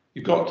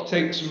 you've got to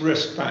take some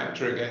risk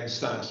factor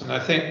against that. And I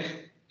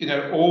think, you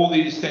know, all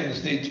these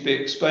things need to be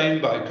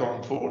explained by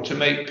Confor to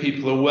make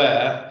people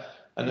aware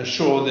and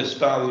assure this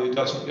value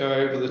doesn't go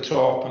over the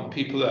top and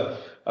people are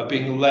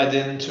being led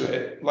into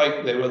it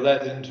like they were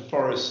led into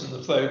forests in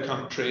the flow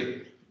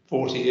country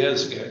 40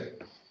 years ago.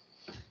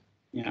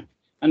 Yeah,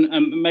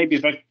 and maybe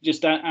if I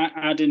just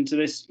add into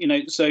this, you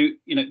know, so,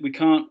 you know, we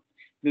can't,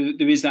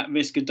 there is that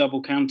risk of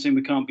double counting.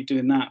 We can't be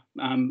doing that,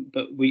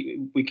 but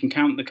we can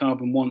count the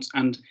carbon once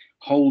and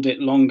hold it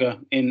longer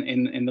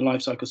in the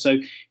life cycle. So,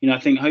 you know, I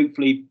think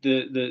hopefully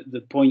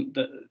the point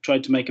that I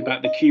tried to make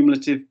about the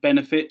cumulative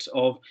benefit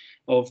of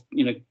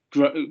you know,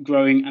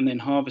 growing and then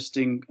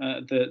harvesting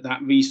that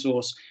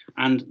resource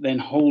and then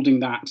holding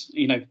that,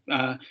 you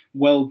know,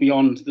 well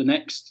beyond the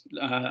next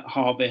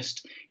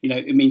harvest, you know,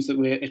 it means that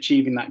we're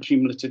achieving that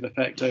cumulative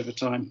effect over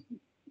time.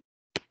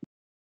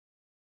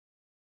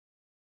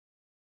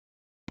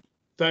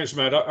 Thanks,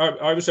 Matt.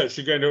 I was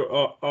actually going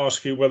to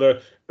ask you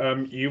whether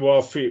you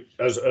are,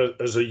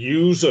 as a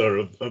user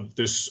of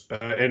this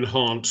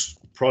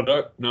enhanced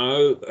product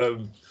now,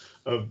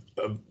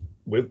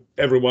 with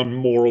everyone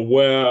more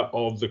aware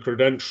of the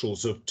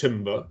credentials of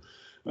timber,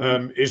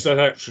 is that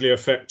actually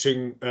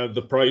affecting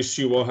the price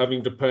you are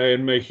having to pay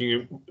and making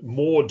it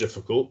more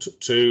difficult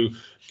to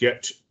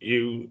get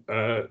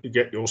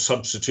your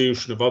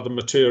substitution of other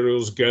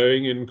materials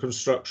going in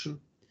construction?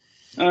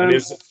 And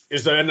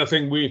is there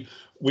anything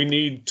we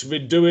need to be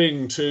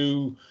doing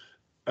to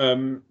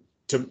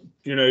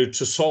you know,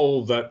 to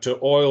solve that, to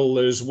oil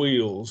those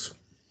wheels?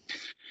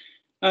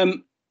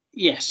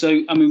 Yeah,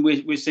 so I mean,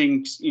 we're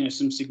seeing, you know,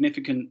 some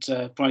significant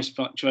price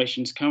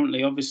fluctuations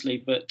currently,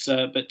 obviously, but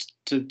to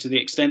the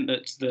extent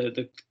that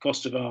the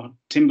cost of our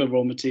timber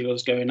raw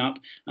materials going up,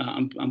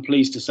 I'm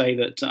pleased to say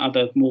that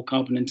other more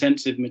carbon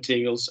intensive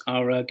materials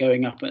are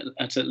going up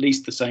at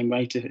least the same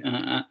rate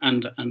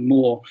and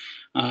more.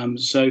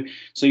 So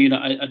you know,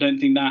 I don't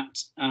think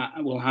that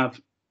will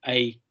have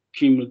a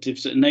cumulative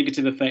sort of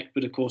negative effect,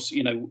 but of course,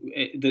 you know,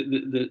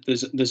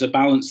 there's a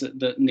balance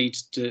that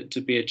needs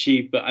to be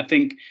achieved. But I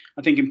think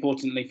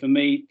importantly for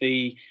me,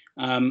 the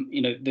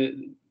you know,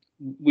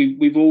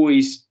 we've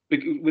always,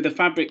 with a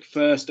fabric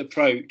first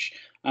approach,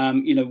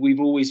 you know,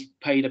 we've always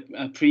paid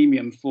a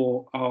premium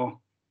for our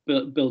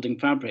building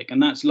fabric,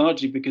 and that's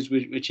largely because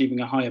we're achieving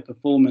a higher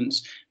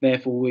performance,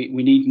 therefore we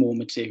need more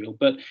material.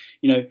 But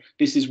you know,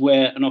 this is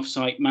where an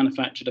off-site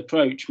manufactured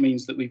approach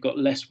means that we've got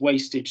less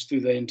wastage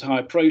through the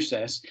entire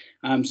process,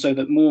 so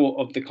that more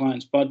of the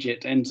client's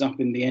budget ends up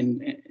in the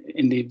end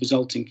in the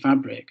resulting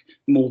fabric.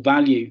 More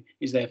value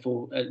is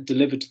therefore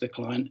delivered to the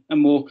client, and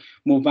more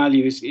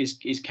value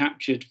is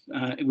captured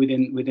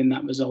within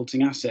that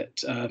resulting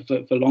asset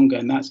for longer,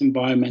 and that's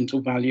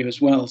environmental value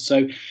as well.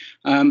 So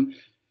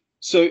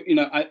so you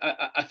know,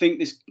 I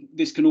think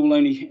this can all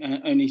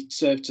only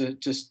serve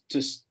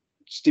to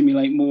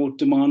stimulate more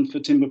demand for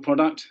timber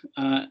product.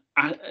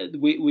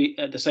 We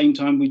at the same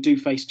time, we do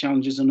face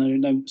challenges, and I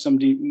know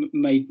somebody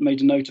made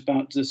a note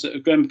about the sort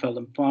of Grenfell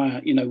and fire.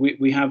 You know,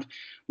 we have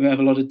a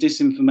lot of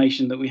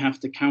disinformation that we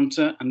have to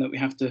counter, and that we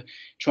have to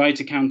try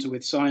to counter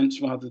with science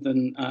rather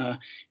than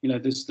you know,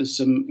 there's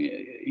some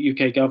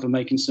UK government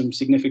making some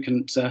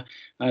significant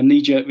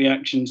knee-jerk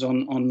reactions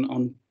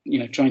on you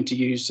know, trying to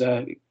use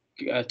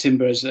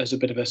timber as a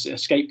bit of a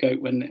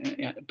scapegoat when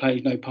it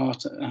played no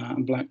part,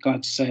 I'm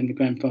glad to say, in the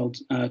Grenfell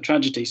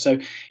tragedy. So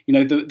you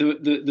know,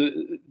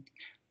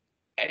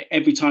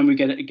 every time we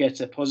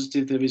get a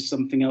positive, there is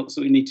something else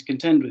that we need to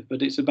contend with.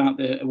 But it's about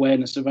the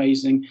awareness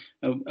raising,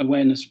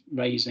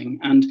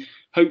 and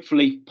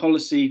hopefully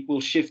policy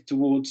will shift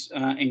towards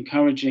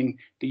encouraging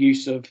the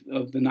use of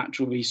the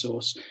natural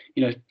resource.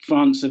 You know,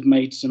 France have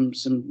made some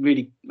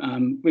really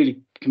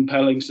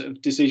compelling sort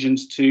of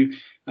decisions to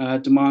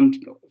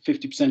demand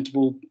 50% of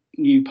all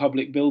new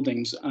public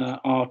buildings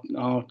are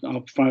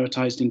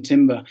prioritised in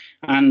timber,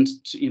 and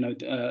you know,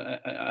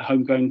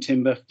 homegrown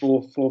timber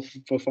for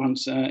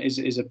France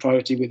is a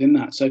priority within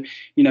that. So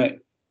you know,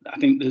 I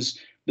think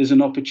there's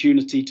an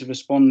opportunity to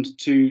respond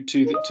to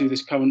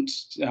this current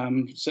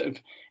sort of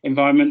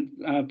environment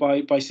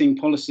by seeing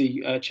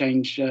policy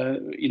change,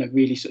 you know,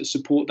 really sort of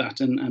support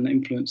that and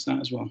influence that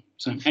as well.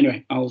 So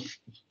anyway, I'll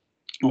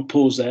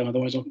pause there,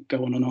 otherwise I'll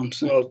go on and on.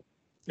 So. Well,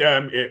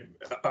 yeah,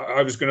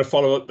 I was going to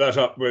follow that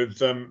up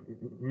with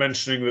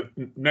mentioning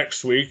that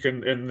next week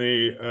in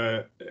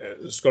the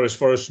Scottish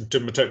Forest and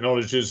Timber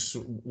Technologies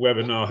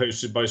webinar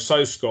hosted by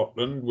South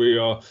Scotland, we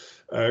are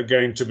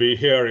going to be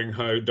hearing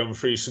how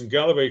Dumfries and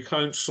Galloway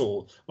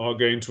Council are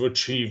going to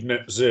achieve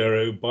net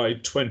zero by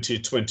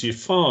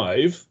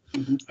 2025.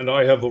 Mm-hmm. And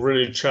I have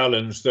already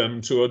challenged them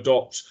to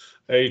adopt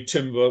a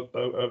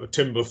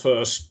timber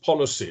first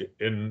policy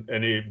in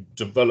any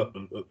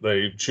development that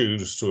they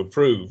choose to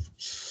approve.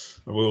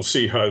 And we'll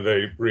see how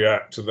they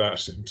react to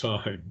that in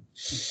time.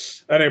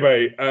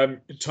 Anyway,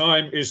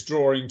 time is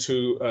drawing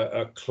to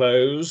a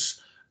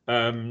close.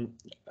 I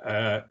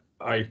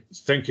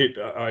think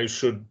I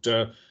should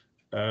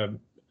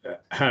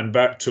hand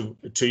back to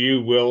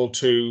you, Will,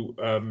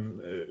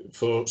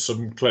 for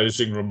some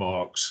closing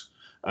remarks.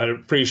 I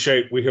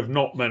appreciate we have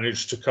not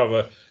managed to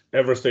cover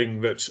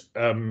everything that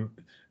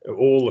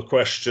all the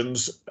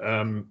questions,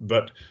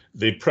 but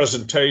the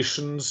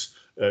presentations.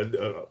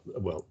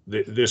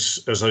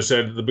 This, as I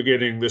said at the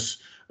beginning, this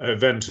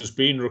event has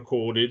been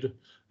recorded,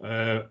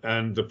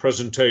 and the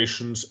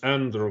presentations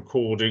and the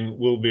recording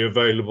will be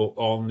available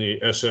on the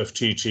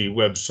SFTT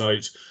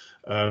website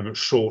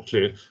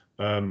shortly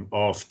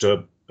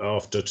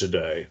after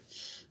today.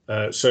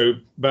 So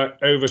back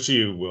over to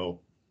you, Will.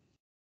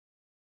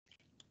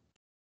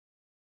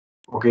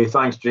 Okay,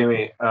 thanks,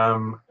 Jamie.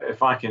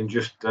 If I can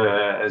just,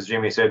 as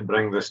Jamie said,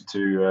 bring this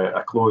to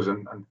a close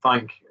and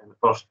thank, in the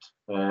first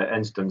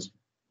instance,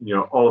 you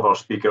know, all of our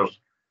speakers,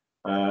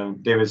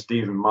 David,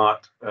 Steve, and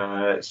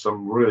Matt.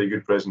 Some really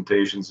good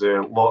presentations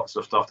there. Lots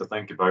of stuff to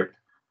think about.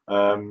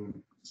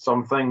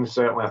 Some things,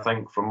 certainly, I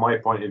think, from my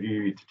point of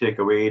view, to take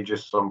away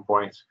just some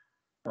points.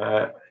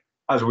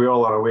 As we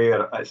all are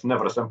aware, it's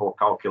never a simple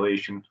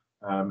calculation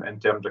in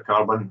terms of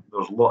carbon.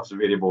 There's lots of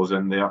variables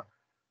in there.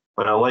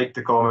 But I like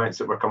the comments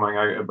that were coming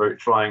out about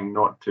trying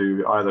not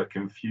to either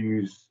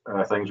confuse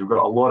things. We've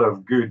got a lot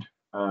of good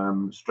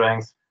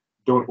strengths.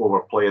 Don't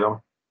overplay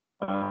them.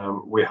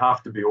 We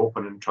have to be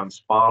open and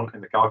transparent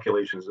in the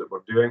calculations that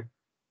we're doing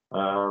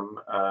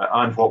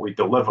and what we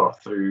deliver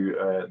through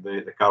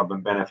the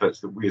carbon benefits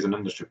that we as an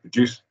industry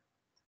produce.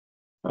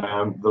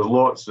 There's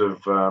lots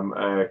of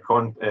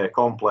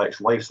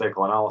complex life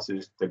cycle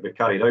analysis to be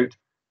carried out,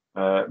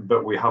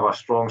 but we have a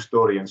strong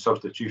story in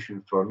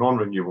substitution for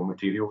non-renewable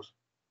materials.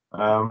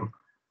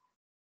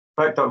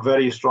 Picked up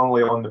very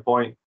strongly on the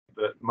point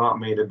that Matt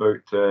made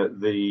about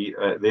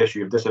the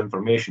issue of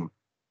disinformation.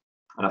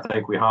 And I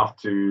think we have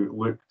to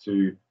look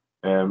to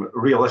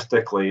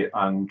realistically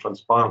and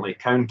transparently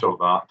counter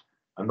that,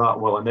 and that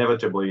will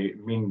inevitably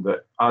mean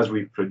that as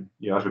we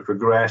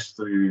progress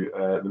through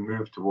the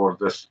move towards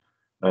this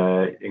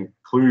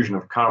inclusion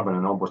of carbon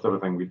in almost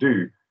everything we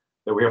do,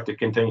 that we have to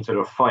continue to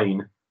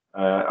refine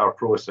our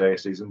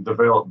processes and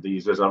develop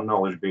these as our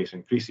knowledge base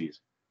increases.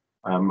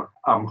 I'm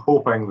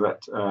hoping that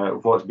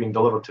what's been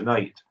delivered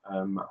tonight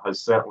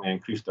has certainly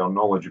increased our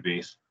knowledge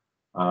base.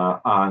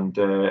 And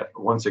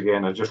once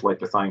again, I'd just like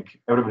to thank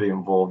everybody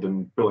involved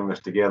in pulling this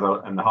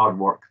together and the hard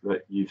work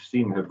that you've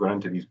seen have gone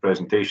into these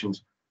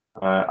presentations.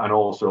 And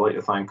also like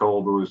to thank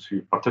all those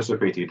who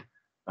participated.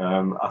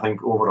 I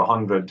think over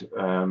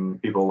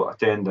 100 people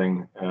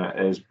attending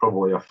is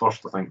probably a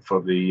first, I think,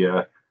 for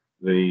the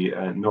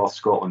North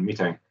Scotland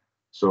meeting.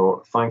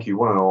 So thank you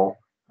one and all.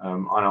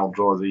 And I'll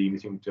draw the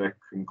meeting to a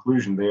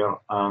conclusion there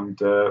and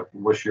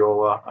wish you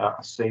all a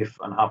safe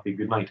and happy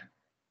good night.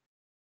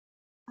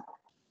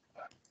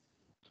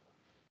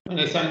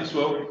 Many thanks,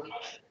 Will.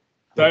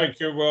 Thank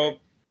you, Will.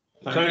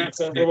 Thanks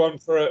everyone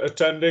for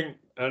attending,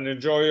 and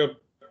enjoy a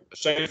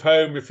safe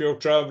home if you're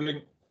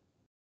travelling.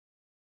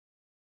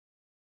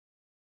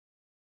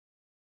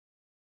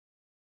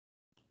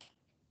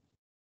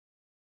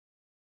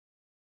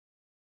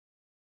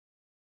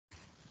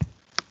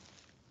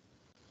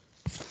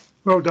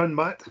 Well done,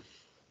 Matt.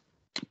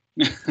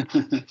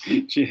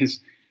 Cheers.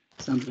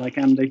 Sounds like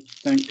Andy.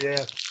 Thanks.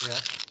 Yeah.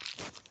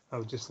 I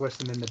was just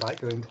listening in the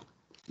background.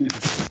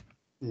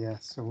 Yeah,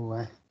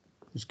 so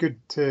it's good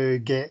to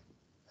get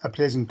a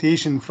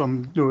presentation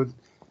from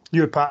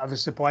your part of the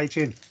supply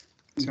chain.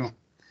 So,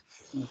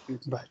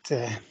 but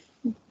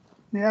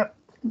yeah,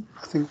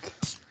 I think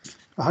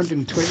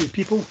 120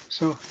 people.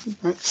 So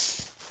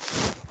that's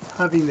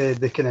having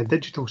the kind of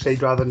digital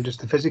side rather than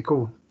just the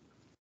physical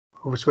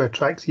obviously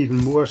attracts even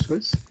more. So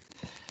it's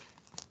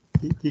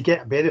you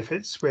get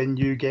benefits when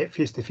you get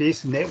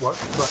face-to-face and network,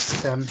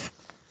 but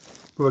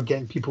we're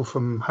getting people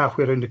from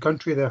halfway around the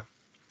country there,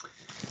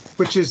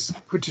 which is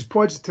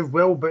positive,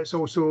 Will, but it's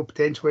also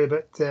potentially a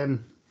bit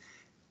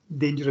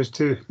dangerous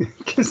too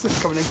because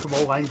they're coming in from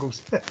all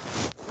angles.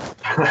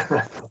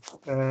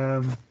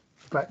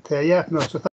 But yeah, no. So